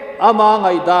ล็กอามาไง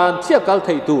ดานเชี่ยกัลไท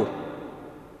ตู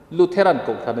ลุเทรันก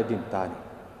ขันดินตานี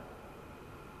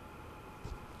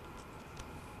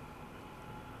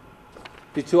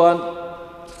ที่ชวน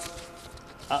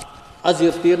อาจิ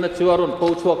รตีนชวนรนโพ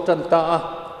ชวกจันตา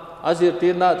อาจิรตี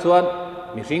นชวน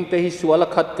มีสิ่งที่สวล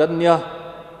ขัดกันเนี่ย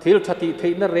ทิลทัติเท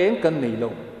นเร่งกันนี่ล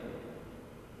ง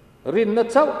รินนัด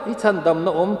เจ้าอิชันดำน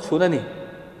อมชุนนี่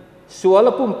สวล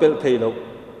ปุ่มเปลเทลง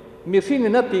มีสิ่ง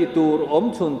นัดตีตูรอม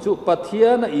ชุนจุปัทย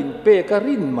านอินเปก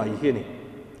รินไม่เห็น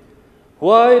ห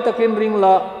วยตะกินริงล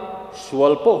ะสว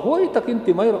ลปะหวยตะกิน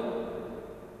ติไม่รอ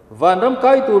วันรำไก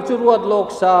ตูรจุรวดโลก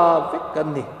สาเวกัน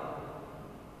นี่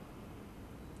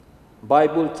ไบ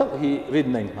เบิลจักฮีริน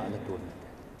ในมาในตัวนี้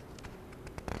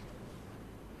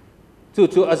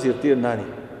จู่ๆอาจิรตีนนานี่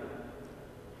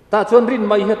ตาชวนริน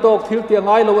ไม่เหตุทิลเตียงไง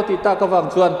เราวัติตากระวัง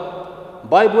ชวน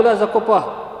ไบเบิลจะกบปะ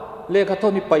เลขทอ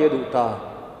นิไปดูตา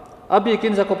อาบีกิ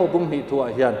นจะกบบุ้งนี่ทัว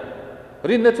เฮียน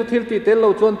รินนั่นชุดทิลตีเตลเรา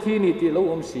ชวนที่นี่ตีเรา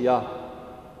เสีย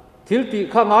ทิลตี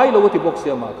ข้างไงเราวัติบกเสี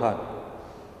ยมาขัน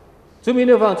จุมีเ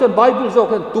นี่ยฟังชวนไบเบิลจะ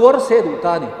กันตัวเสดูต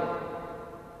านี่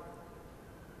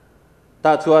ต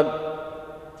าชวน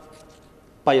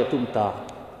ไปตุมตา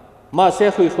มาเสีย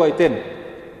ช่วยเต้น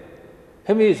ใ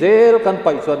ห้มีเซลกันไป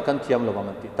ชวนกันเทียมระวัง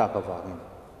ติตากระวัง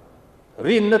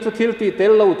รินนัททิลตีเต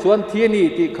ลเราชวนที่นี่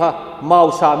ตีข้าเมา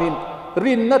สามิน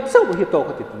รินนัทเจ้าหิตโตข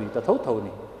ติดวีแต่เท่า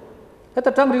นี้แ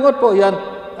ต่ทั้งริงอดปอยัน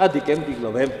อดีเกมดิกเรา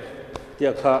เวมเตีย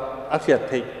ข้าอักเสียเ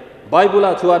ทยไบเบิล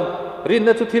ชวนริน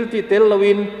นัททิลตีเตลล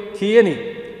วินที่นี่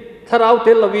ถ้าเราเต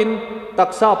ลลวินตั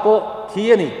กซาโป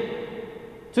ที่นี่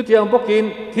ชุดยังพวกกิน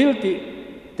ทิลตี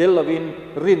เตลลวิน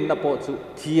รินนับโปชุ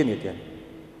ที่นี่เตียน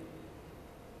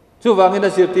ชูวางิน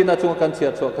สิรตินาชงกันเสีย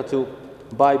ชวกชู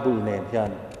ไบเบิลเนีย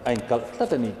นไอ้กัลทั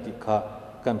ศนิติข้า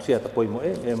กันเสียตะปอยโมเอ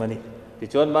มันนี่ที่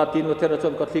ชวนมาตินวัฒนช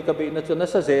นกัทลิกบีนัชนนั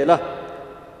สเซละ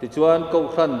ที่ชวนกู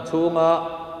ขันชูงา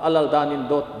อัลลดานิน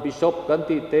ดอทบิชอปกัน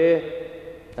ติเต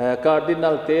การดินั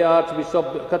ลเตอาร์ชบิชอป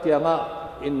กัตยัง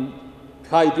อินไท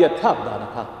ยเดียดทับดานะ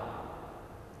คะ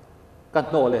กัน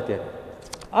โนเลเต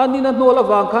อันนี้นั่นโนละ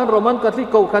วางขันโรมันกัทลิก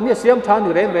กูขันเนี่ยเสียมทานอ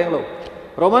ยู่แรงๆเลย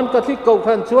โรมันกัทลิกกู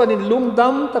ขันชวนนินลุงด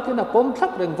ำตะกี้น่ะผมทั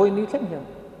กเรื่องไฟนี้แค่เนี้ย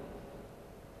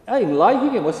ไอ้หลายที่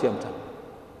เกี่ยวกับเสียมทาน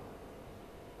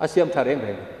อาเสียมทานแร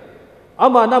งๆอา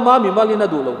มานามามีมาลินา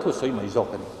ดูเราทุกสวยไม่จบ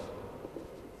กัน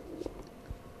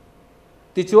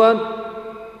ที่ชวน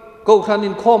กูขันนิ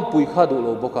นข้อมปุยข้าดูเร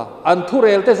าบอกว่าอันทุเร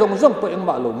ลแต่ทรงไปเองม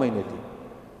าเราไม่เนี่ยที่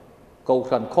กู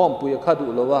ขันข้อมปุยข้าดู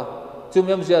เราว่าจุ่ม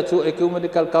ยำเสียชูเอคิวเมดิ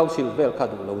คอลคาวซิลเวลข้า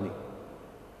ดูเรานี่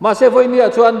มาเซฟไว้เนี่ย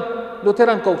ชวนลูเท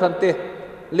รันกูขันเต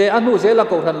เลอันนู้เซล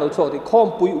กูขันเราโชว์ที่ข้อม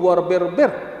ปุยวอร์เบอ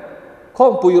ร์ข้อ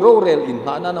งปุยโรเรลอินห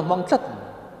านั่นมังชัด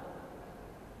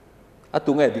อะ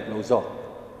ตุงเอดิกเราจอ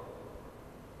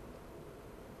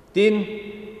ติน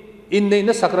อินใน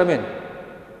นัสักระเมน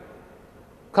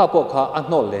ข้าพวกข้าอัน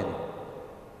โนเลน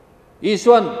อี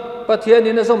ส่วนปะเทีย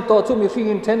นินสมโตชุมีฟิง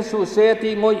อินเทนสุเซติ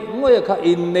งอยข้า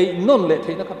อินในนนเลเท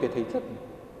นะครับเปเทชัด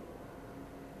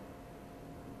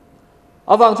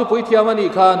อาวังชุปุยเทียมันอี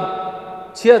กคัน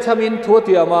เชียชามินทัวเ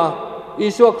ทียมาอี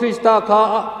ส่วนคริสตาข้า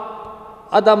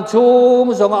อาดัมชุม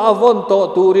สงอาวอนโต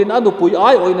ตูรินอนุปุยไอ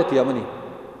โอยนเตียมันนี่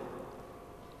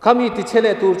ขามีติเชเล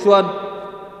ตูชวน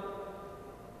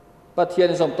ปัทยา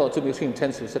นิสมโตจุมีสิ่งเช่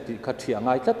นสุสติขัดเถียงไง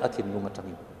จัดอาทิตย์ลุงจัง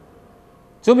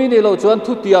จุมีนี่เราชวน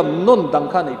ทุติยมนนดัง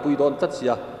ขันไอปุยโดนตัดเสี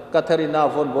ยกัทเทรินา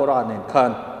ฟอนโบราณเองขั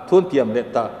นทุนเตียมเลต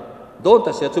ตาโดน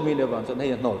ตัดเสียจุมีเนี่ยวันจนให้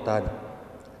ยันโนตาน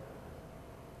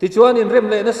ที่ชวนอินเริ่ม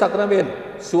เลยนักสักระเมน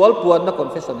สวลปวนนักคอน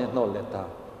เฟสชันยันโนเลตตา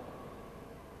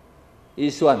อี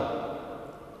ส่วน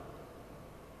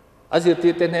อาจิต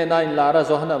ที่เต็นให้นายลาราโ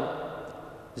ซฮนะ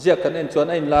เจ้ากันเองชวน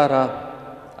นายลารา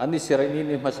อันนี้เสียนี่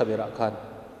นี่มาสบิรักขัน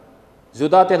จุ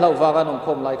ดาเตลาวากันองค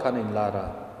มไลขันนายลารา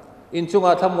อินจุงอ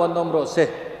าทำวันนมโรเซ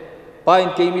ไปอิน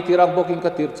เกมิติรังบกินก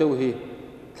ติรเจ้าฮี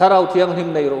ถ้าเราเที่ยงหิม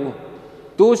ในรู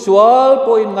ตูสวลป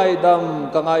อยไงด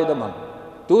ำกังไงดำมัน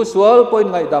ตูสวลปอย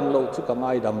ไงดำโลชุกังไง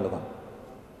ดำละมัน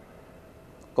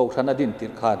กูขันดินติ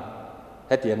รขันใ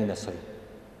ห้เที่ยงอินนัสไซ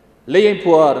เลี้ยงพั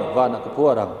ววานักพัว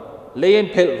รังเลี้ยง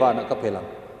เพลวานักเพลัง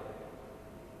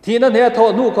ที่นั่นเหตุท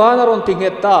นูข้านรอนติงเห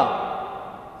ตตา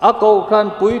อากูขัน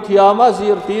ปุยที่อามาซี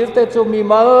ร์ตีร์เตจูมี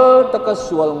มัลตะกัส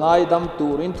วลไงดำตู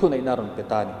รินทุนในนารอนเป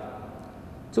ตานี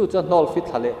จู่จะนอลฟิต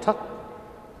ทะเลทัก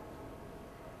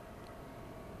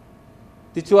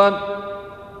ที่ชวน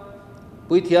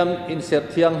ปุยที่อาอินเสร์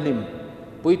ที่อังนิม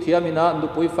ปุยที่อามินาดู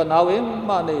ปุยฟันเอาเอง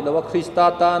มาในละว่าคริสตา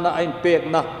ตานะไอ้เป็ก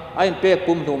นะไอ้เป็ก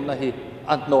ปุ่มหนุ่มนะฮี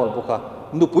อันนอลบุกะ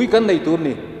ดูปุยกันในตัว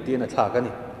นี้ที่นั่นท่ากัน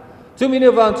นี่จุมีเ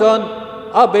นี่ยวันจัน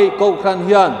อาเบย์กูขันเ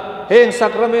ฮียนเฮงสั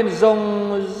กระเมนซ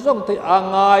งที่อ่าง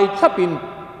ไงทับอิน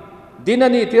ดินั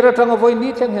นนี่ที่เราทำเอาไว้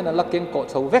นี้เช่นเห็นลักเก่งเกาะ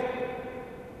เสาเวก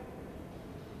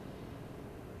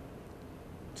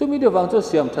จุมีเนี่ยวันจันเ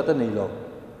สียมทัดนี่โล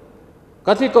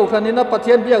กันที่กูขันนี่นะปะเ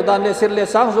ทียนเบียกดานเลเซเล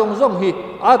สังซงฮี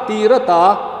อาตีระตา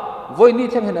ไว้นี้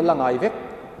เช่นเห็นลังไงเวก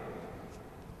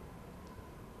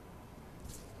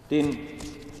ดิน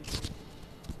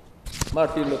มา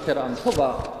ร์ตินลูเทอรันเขาว่า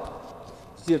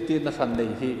สิร์ตินัสันเลย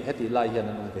ที่เหตุไล่ยัน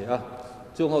นั่นเอง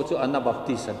จู่เขาจู่อันนับบัพ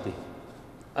ติสันติ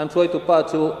อันช่วยตุป้า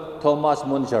จู่โทมัส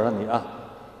มุนจารันนี่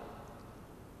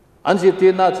อันสิร์ติ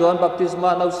น่าจู่อันบัพติสมา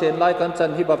เอาเส้นไล่กันจัน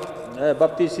ที่บั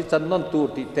พติสิจันนนตู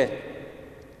ติเต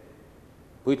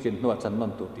ปุยกินนวดจันน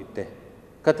นตูติเต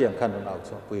ก็เตรียมขันเอา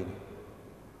จู่ปุย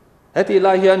เหตุไ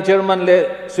ล่ยันเยอรมันเล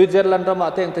สวิตเซอร์แลนด์มา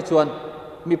เต็งแต่ชวน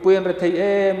มีปุยอันเรทัย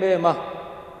มา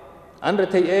อันเร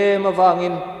ทัยมาวางอิ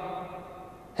น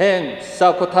เฮ heng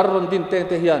sa ko thar ron din teng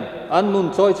te hian an nun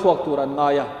choi chuak tur an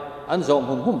ngaya an zom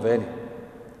hum ve ni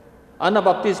ana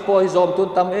baptist po hi zom tun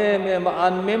tam em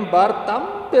an member tam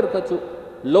per ka chu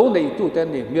lo nei tu ten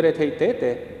ni mi re thei te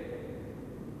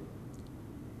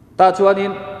ta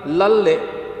chuanin lal le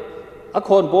a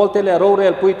khon bol te le ro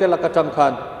rel pui te la ka cham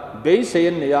khan be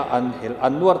sen ne ya an hel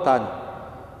an nuar tan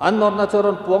an nor na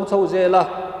choron puang chho zela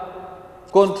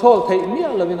control thei mi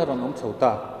la win ron om chho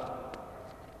ta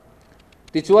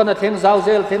ti chuan a theng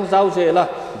zau zela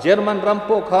german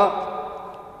rampo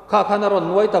kha khana ron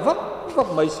nuai ta vak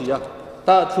mai sia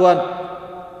ta chuan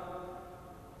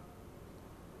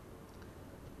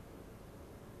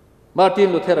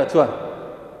Martin Luther chuan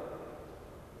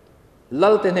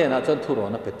lal te ne na chuan thuro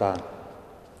na petan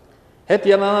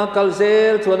hetianga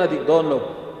kalzel chuan a dik don lo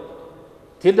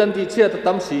thil dan ti chia ta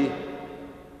tam si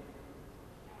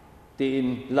ti in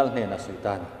lal ne na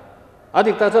suitan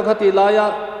adik ta chuan khati laya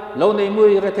lo nei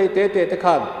mui re thei te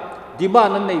khan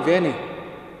demand an nei ve ni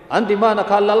an demand a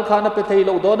kha lal kha na pe thei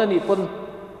lo don ani pon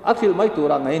akhil mai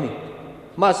tura ngai ni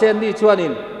ma sen ni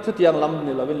chuanin chutiang lam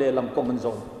ni lo le lam kong an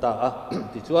zon ta a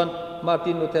ti chuan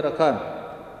Martin Luther khan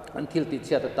an thil ti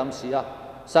chia ta tam sia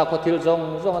sa kho thil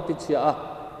zong an ti chia a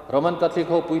Roman Catholic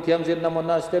ho pui thiam jin na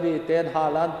monastery ten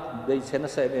halan dei chena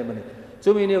sai me mani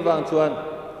chumi ni wang chuan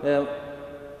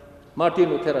Martin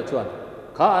Luther chuan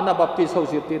kha ana baptist ho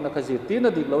zirti na kha zirti na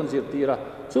dik lon zirti ra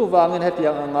chu wangin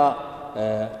hetiang anga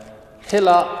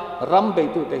hela ram be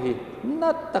tu te hi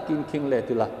nat takin king le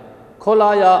tula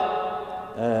kholaya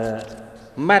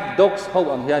mad dogs ho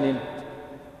ang hianin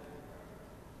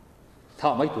tha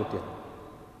mai tu te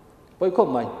poi khom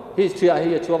mai hi chia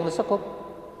hi chuang na sakop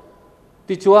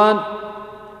ti chuan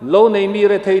lo nei mi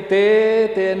re thei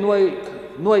te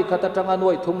nuai khata tanga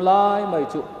nuai thum lai mai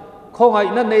chu khongai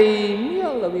na nei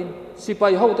mial lawin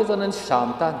sipai ho te chanan sam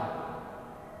tan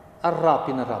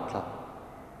arapin arapla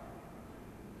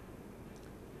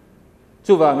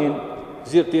chu wangin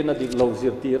zirti na dik lo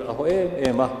zirtir a ho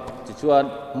ema ti chuan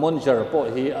monjar po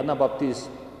hi anabaptist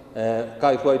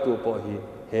kai khoi tu po hi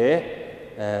he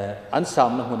an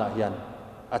sam na huna hian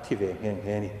athi ve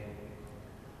he ni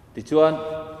ti chuan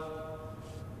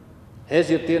he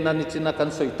zirti na ni china kan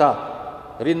soita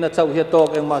rin na chau hi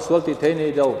tok eng ma sual ti thei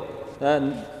nei do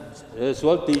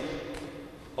sual ti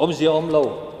om zia om lo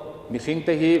mi khing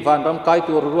te hi van ram kai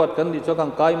tur ruat kan ni cho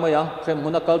kang kai mayang khem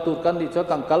huna kal tur kan ni cho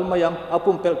kang kal mayang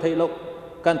apum pel thei lo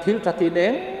kan thil thati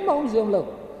neng ma om zia om lo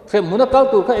khem huna kal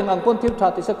tur ka eng ang kon thil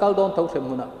thati sa kal don thau khem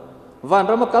huna van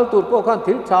ram kal tur po khan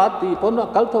thil thati pon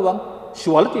kal thawang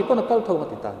sual ti pon kal thawang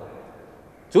ti ta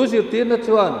chu zir tin na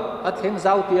chuan a theng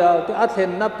zau tia te a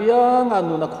thlen na piang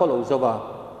anu na kholo zawa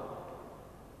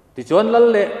ti chuan lal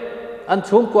le an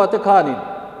chung kwa te khanin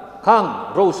khang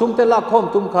ro sum te la khom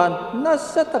tum khan na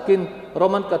sa takin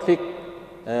Roman Catholic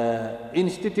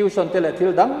institution te le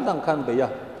thil dang khan beya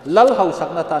lal hau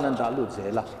sakna tanan da lu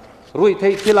zela rui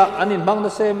thei thila anin bang na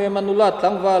se me manula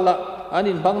tlangwala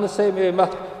anin bang na se me ma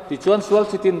ti chuan sual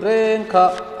sitin reng kha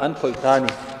an khoi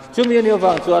tani chumi ni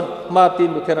wang chuan Martin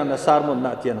Luther na sermon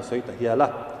na tian soita hiala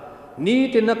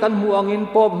ni tin na kan mu angin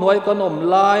pop noi kanom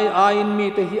lai ain mi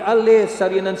te hi ale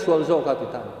sarinan sual zo ka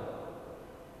titan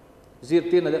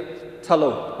zirtin na thalo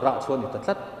ra chuan ni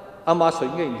tatlat ama soi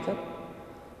ngei ni tlat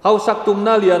hau sak tum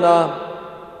na liana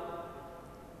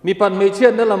mi pan me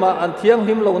chen na lama an thiang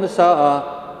him lo na sa a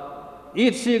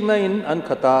it sik na in an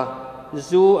khata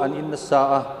zu an in na sa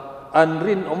a an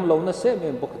rin om lo na se me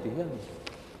bokati hian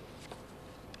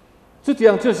chu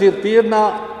tiang chu zirtir na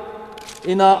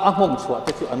ina ahom chua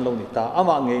te chu an lo ni ta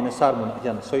ama ngei na sar mun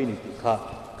hian soi ni ti kha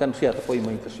kan ria ta poi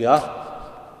mai ka sia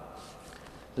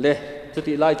le chu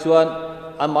ti lai chuan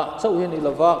ama chau hian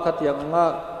ilawa khatiang anga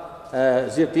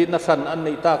zirtir na san an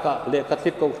nei ta ka le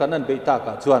Catholic Kohhran an be ta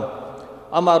ka chuan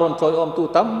ama ron choi om tu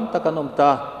tam takanom ta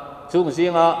chung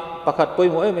zinga pakhat poi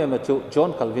mo em chu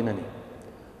John Calvin ani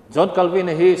John Calvin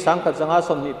hi sangkhat zanga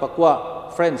som ni pakwa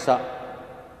friends a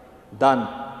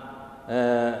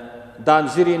dan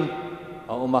zirin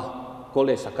oma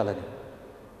kole sakalani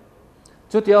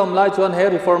chutia om lai chuan he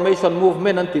reformation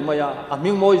movement an timaya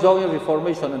aming moi zo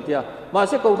reformation an tia ma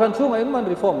se Kohhran chung ai man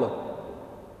reform lo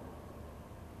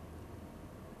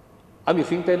ami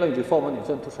fing ten lo reform ani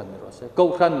chuan thu san ro se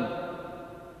Kohhran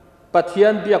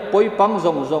pathian biak poi pang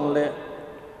zong le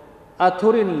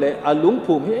athurin le alung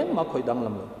phum hi eng ma khoi dang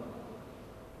lam lo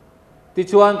ti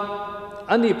chuan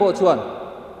ani po chuan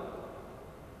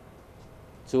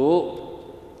chu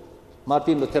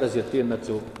Martin Luther zirtin na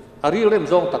chu ari rem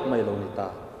zong tak mai lo ni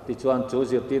ta ti chuan chu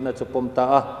zirtin na chu pom ta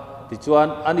a ti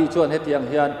chuan ani chuan hetiang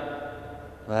hian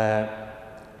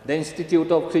The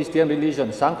Institute of Christian Religion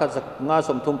sangkat nga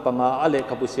somthum panga ale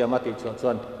kabusia mati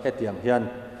chuan hetiang hian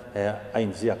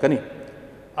ain zia kani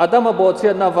adama bo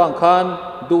chian na wang khan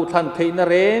du than theina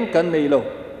reng kan nei lo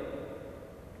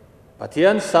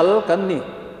pathian sal kan ni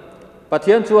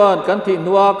pathian chuan kan thi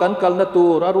nuwa kan kal na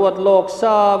tur aruat lok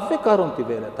sa ve karong ti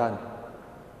vela tan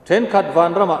then khat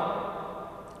van rama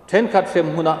then khat sem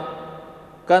huna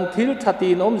kan thil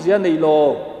thatin om zia nei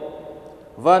lo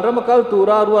van rama kal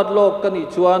tura ruat lok kan i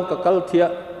chuan ka kal thia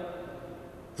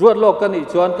ruat lok kan i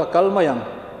chuan ka kal mayang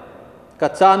ka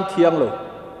chan thiang lo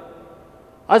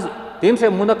az tin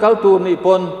sem huna kal tur ni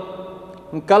pon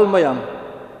kal mayang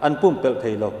an pum pel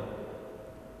thei lo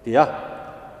tia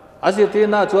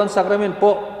azitina chuan sacrament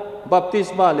po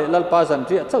baptisma le lalpa zan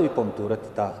ri chawi pom tur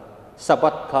ta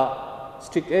sabat kha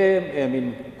strict in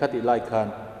khati lai khan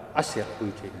asia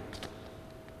pui thei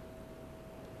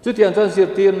chu tian chuan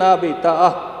zirtir na be ta a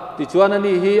ti chuan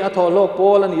ani hi a tho lok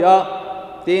pol ani a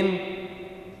tin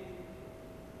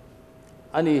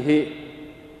ani hi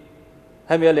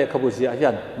hemia le khabuzia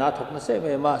hian na thok na se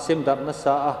me ma sim dar na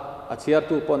sa a chiar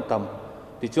tu pon tam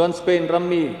ti chuan Spain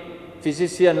rammi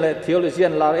physician le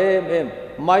theologian la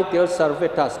Michael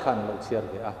Servetus khan lo chiar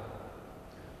ve a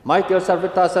Michael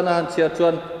Servetus ana han chiar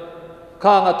chuan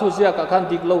khang a thu zia ka khan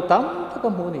dik lo tam ka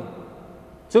mu ni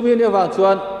chumi ne wang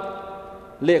chuan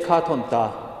le kha thon ta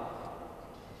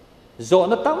zo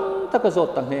na tam ta ka zo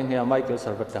tang heng he Michael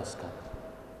Servetus khan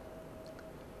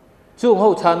chung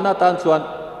ho chan na tan chuan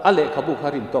ale khabu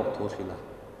kharin tok thu sila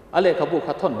ale khabu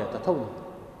kha thon le ta thon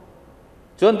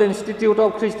chuan the Institute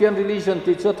of Christian Religion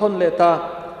ti chu thon le ta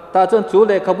chuan chu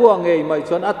le khabu angei mai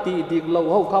chuan ati dik lo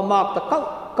ho kha mak ta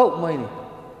kau mai ni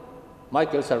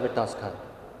Michael Servetus khan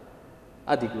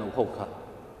adik lo ho kha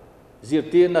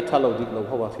zirti na thalo dik lo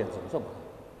ho wa fian som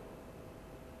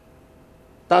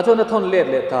ta chuan na thon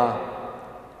le ta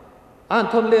an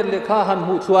thon le kha han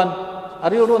hu chuan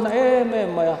ariu ron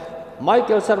maya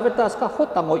Michael Servetus ka hot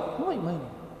tangoi mai mai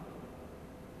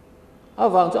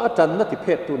awang chu atan na ti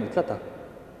phet tu ni tlata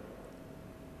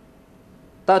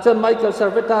ta chuan Michael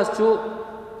Servetus chu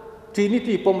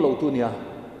Trinity pom lo tu nia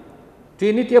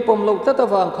Trinity pom lo tlata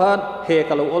wang khan he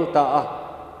ka lo ol ta a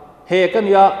he kan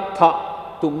ya tha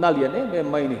tum na lian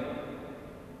mai ni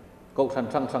ko than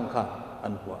thang kha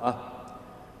an hua a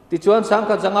ti chuan sang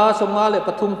ka janga somnga le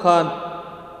pathum khan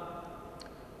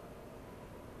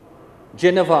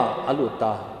Geneva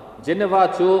aluta Geneva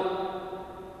chu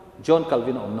John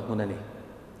Calvin om na hunani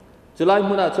chulai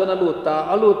muna chuan aluta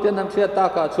alutian han thria ta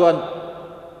ka chuan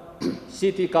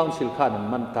City Council khan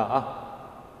man ta a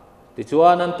ti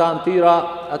chuan an tan tira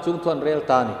achung thon rel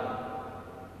ta ni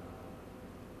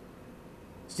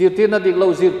zirti na dik lo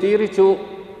zirti ri chu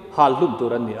hal lum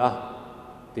turan ni a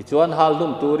ti chuan hal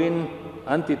lum turin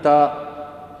antita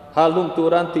halum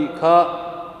turan ti kha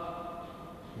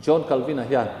John Calvin a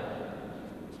hian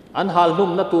an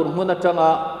halum na tur hmuna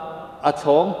tanga a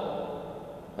chhong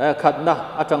khatna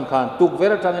atang khan tuk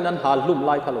vera tangin an halum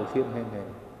lai khalo thir he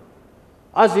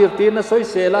azir ti na soi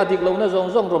sela dik lo na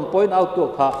zong rom point out to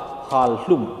kha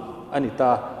halum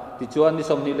anita ti chuan ni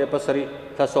somni le pasari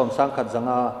tha som sang khat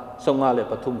zanga songa le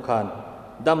pathum khan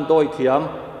dam doi thiam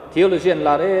theologian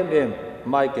la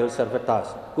Michael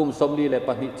Servetus kum somli le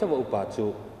pahni chawa upa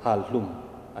chu halum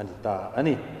anita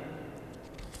ani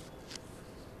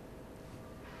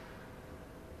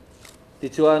ti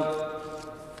chuan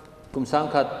kum sang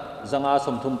khat zanga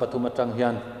somthum pathum atang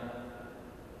hian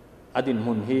adin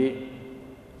mun hi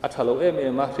athalo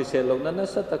a hrisel lo na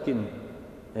satakin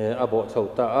abo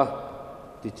chhota a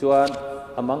ti chuan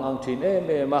amang ang thin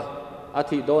a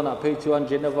athi dona phei chuan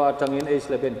Geneva tangin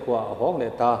A11 khwa hong le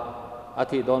ta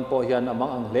athi don po hian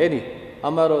amang ang le ni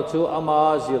amaro chu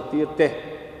ama zirtir te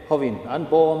hovin an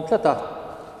bom thata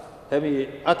hemi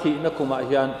athi na kuma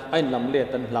hian ain lam le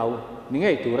tan hlau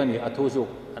ningai turani athu zu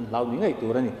an hlau ningai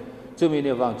turani chumi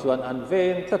ne wang chuan an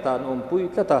veng thata an pui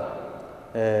thata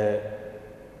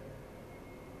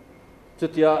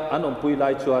chutia an pui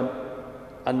lai chuan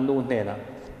an nu hne na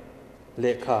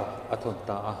lekha athon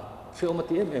ta a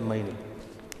fiomati mai ni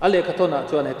a lekha thona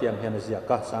chuan hetiam hian zia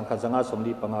ka sangkha janga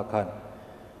somli panga khan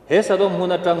he sadom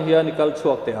huna tang hian nikal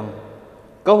chuak te ang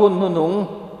ka hun nung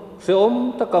fiom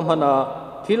takam hana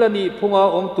thilani phunga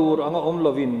om tur anga om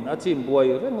lovin achim buai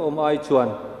reng om ai chuan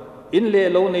in le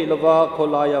lo nei lova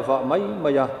kholaya wa mai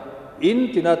maya in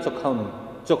tina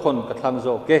chokhon ka thlang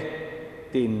zo ke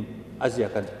tin azia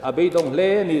kan abei dong le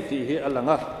ni ti hi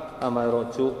alanga amaro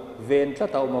chu ven tha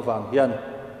tau ma wang hian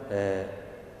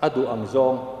adu ang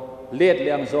zong let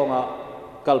liang zonga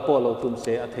kalpo lo tum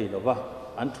se a thei lova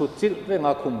an thu chil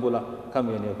renga khumbula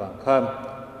kamene wang kham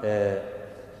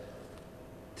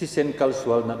thisen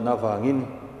kalsual na wangin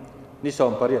นิสอ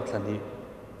มปริยัตินี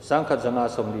สังขจนา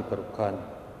สมลีปรุขัน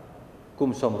กุ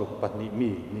มสมรุปปัตนิมี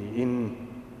นีอิน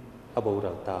อบูร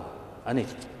าตาอันนี้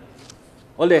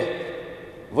โอเล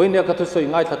วันนี้ก็ทุสอย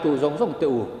ง่ายทัตุจงเต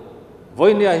อูวั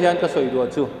นนี้เฮียนก็สอยดัว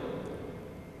จู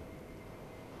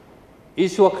อิ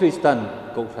สวคริสตัน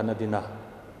กูขันดินา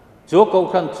จูกู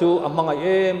ขันจูอามังเ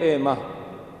อ็ม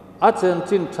อาจารย์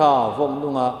จินชาวงนุ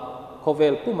งะโคเว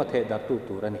ลปุ่มเทดัตุ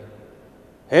ตุรันนี่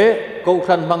เฮ้กู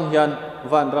ขันมังยัน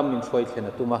วันรามินช่วยเทน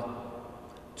ตุมา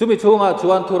จูมิชูงะจ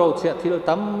วนทุเราเชียทิล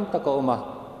ตัมตะกอมา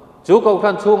จูกูขั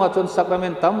นชูงะจวนสักรามิ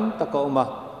นตัมตะกอมา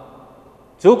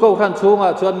จูกูขันชูงะ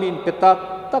จวนมินเปตัก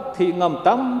ตักที่งำ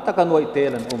ตัมตะกันไว้เต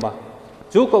ลันอุมา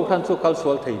จูกูขันชูคัลส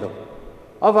วลเทโล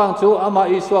อวังจูอามา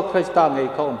อิสวคริสต์ไง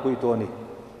เขาองคุยตัวนี้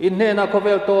อินเนนักโคเว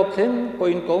ลโตเพลงปอ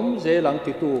ยน์กงเจลัง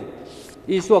ติตู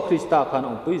อิสวคริสต์ขัน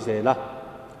องคุยเจละ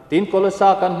ตินโคลสา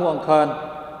กันห่วงขัน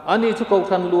อันนี้จูกู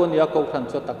ขันล้วนยากูขัน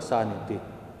จูตักษานิติ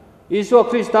อิสว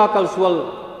คริสต์คัลสวล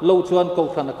โลจวนกู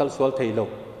ขันคัลสวลเทโล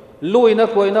ลุยนัก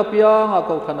ควยนักเปียง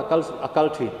กูขันคัล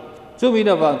ทีจูมีน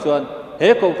วังจวนเฮ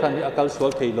กูขันคัลสว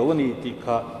ลเทโลนี่ติข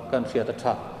ะกันเสียตัดช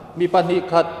ามีปัญหา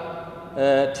ขัด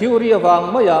ทิวรีวัง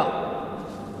ไม่ยา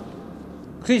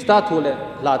คริสต์ทูเล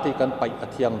ลาติกันไปอ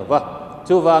ธิยังหรือวะ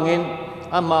จูวางิน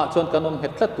อามาชนกันอมเห็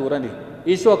ดลัดตัวนี่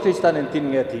อิสวคริสต์นั่นติน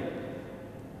เงติ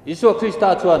อิสวคริส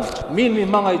ต์ชวนมิน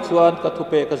มังไอชวนกทุ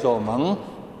เปกโจมัง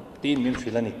ตีนมินฟิ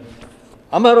ลนี่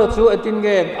อามาโรจูเอตินเง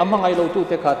อามังไอโลตูเ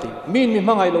ตคาติมิน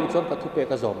มังไอโลชวนกทุเป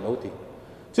กโจมโลติ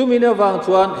จูมินวังช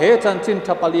วนเฮจันจิน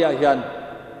ทัพเลียยัน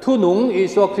ทุนุงอิ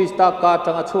สวคริสต์กา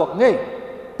จังอชวกเงย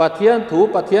ปะเทียนถู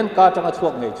ปะเทียนกาจังอชว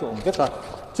กเงยช่วงเวกา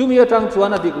จูมีจังจวน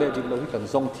อดิกเลดิกโลหิกัน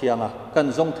ซงเทียงกัน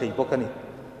ซงเทปกันนี่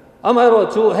อามาโร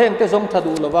จูแห่งเตซงทั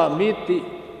ดูลว่า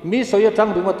มีสอยจัง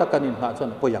ดึงวัตกันนินหาจ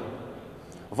นปยัง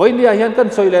วันนี้ยันกัน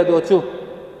สอยเลดูจู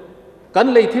กัน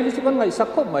เลยที่ลิกันไงสัก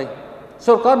คบไหม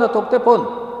สุรการนัตกเตปน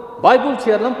ไบเบิลเชี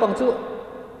ยร์ลำปังจู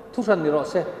ทุสันนิโร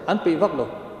เซอันปีวักโล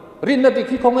รินนัดิ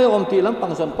คิคงไออมตีลำปั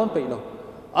งจนคนไปโล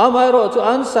อามาโรจู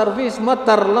อันเซอร์วิสมาต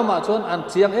าร์ลำมาจนอัน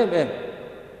เชียง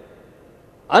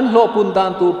อันโลปุนดา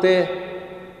นตูเต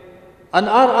อัน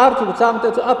อาร์จูจางเต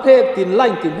จูอาเพกตินไล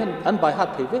น์ตินเห็นอันใบหัด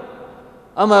เทว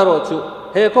อามาโรจู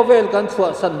เฮโคเวลกันชัว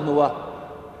สันนัว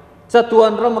จะตัวอั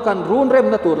นรำกันรุนเร็ม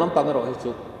นัตัวลำปังโรฮิ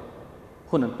จู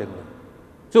หุ่นนั้นเป็นเลย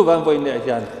จูวันวันนี้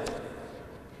ยัน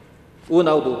อุนเ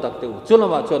อาดูตักเตวจูละ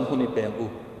มาจนหุ่นนี้เป็น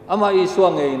อามาอีสว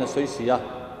งเงินสวยเสีย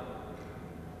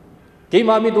กี่ม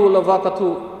ามีดูละว่ากระ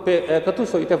ทุ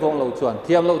สวยเตวงเราจวนเ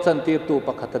ทียมเราจันตีตู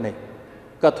ปักขัดเน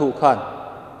กระทุขัน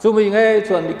จูมีไงช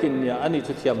วนดิกินเนี่ยอันนี้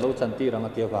ชุดเทียมเราจันตีรัง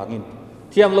เทียวางิน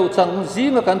เทียมเราจังจี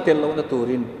นกันเตลเราในตู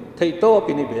รินไทยโต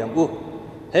ปินิเบียงกู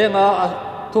เฮงา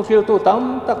ทุฟิลตูตั้ม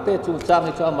ตักเตจูจางใ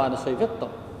ห้จูอามันสวยเวกโต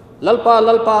ลั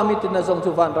ลปามิตินะจง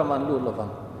จูวันรามันลูลวัง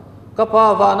กับปา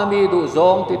วานามีดูจ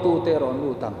งติตูเตรอน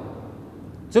ลูตัง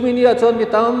จูมีเนี่ยชวนมี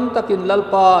ตั้มตักินลัล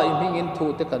ปาอิมิงินทู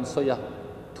เตกันสวย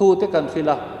ทูเตกันฟิล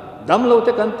าดัมเราเต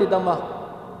กันติดามา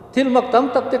ทิลมักตั้ม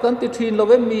ตักเตกันติทินเราเ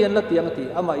วมีอันละเตียงติ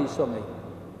อามาอิสวงไง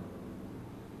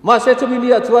มาเสจุมิเลี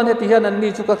ยชวนเหตุการณ์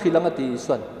นี้จุกขิลังติ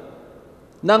ส่วน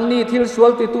นังนี้ทิลสว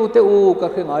ลติตูเตอูก็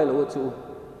เข่งไอโลจู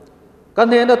กัน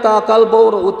เห็นตาคัลโบ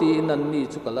รอุตีนันนี้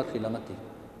จุกลักขิลังติ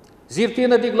จีร์ตี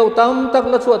นดิกโลตัมตัก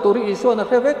ละชวตุริอิสวนเ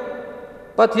คเวก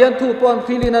ปัทยันทูปอน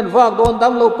ฟิลินันวากโดนดั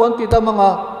มโลปอนติดามัง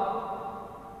า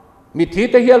มิที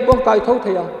เตฮิลปอนไกเท่าเ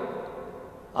ทียง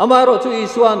อามาโรจูอิ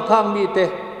สวนข้างมีเต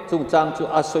จุงจางจู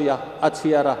อาสยาอาเชี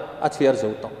ยระอาเชียร์จู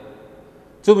ตง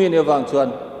จูมีเนวังชวน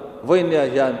วันนี้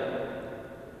ยัน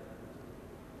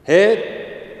เฮ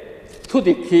ทุ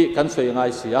ดิคีกันสวยงาม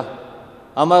เสีย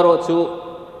อามาโรจู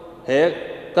เฮ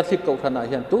กัทลิกเขาขนาด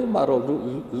ยันตู้มาโร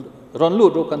รอนลู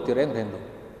ดกันที่เร่งโล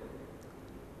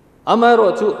อามาโร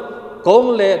จูกง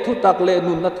เล่ทุตักเล่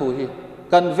นุนนัทุฮี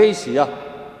กันเวเสีย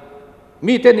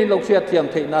มีเทนินลูกเสียเทียม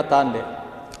เทนาตานเล่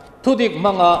ทุดิก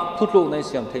มังอาทุลูกในเ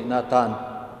สียมเทนาตาน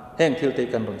แห่งทิลเต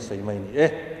กันรุนสวยไม่นี่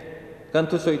กัน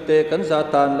ทุสวยเตกันซา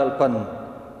ตานลัลปัน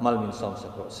malmin som sa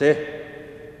ko se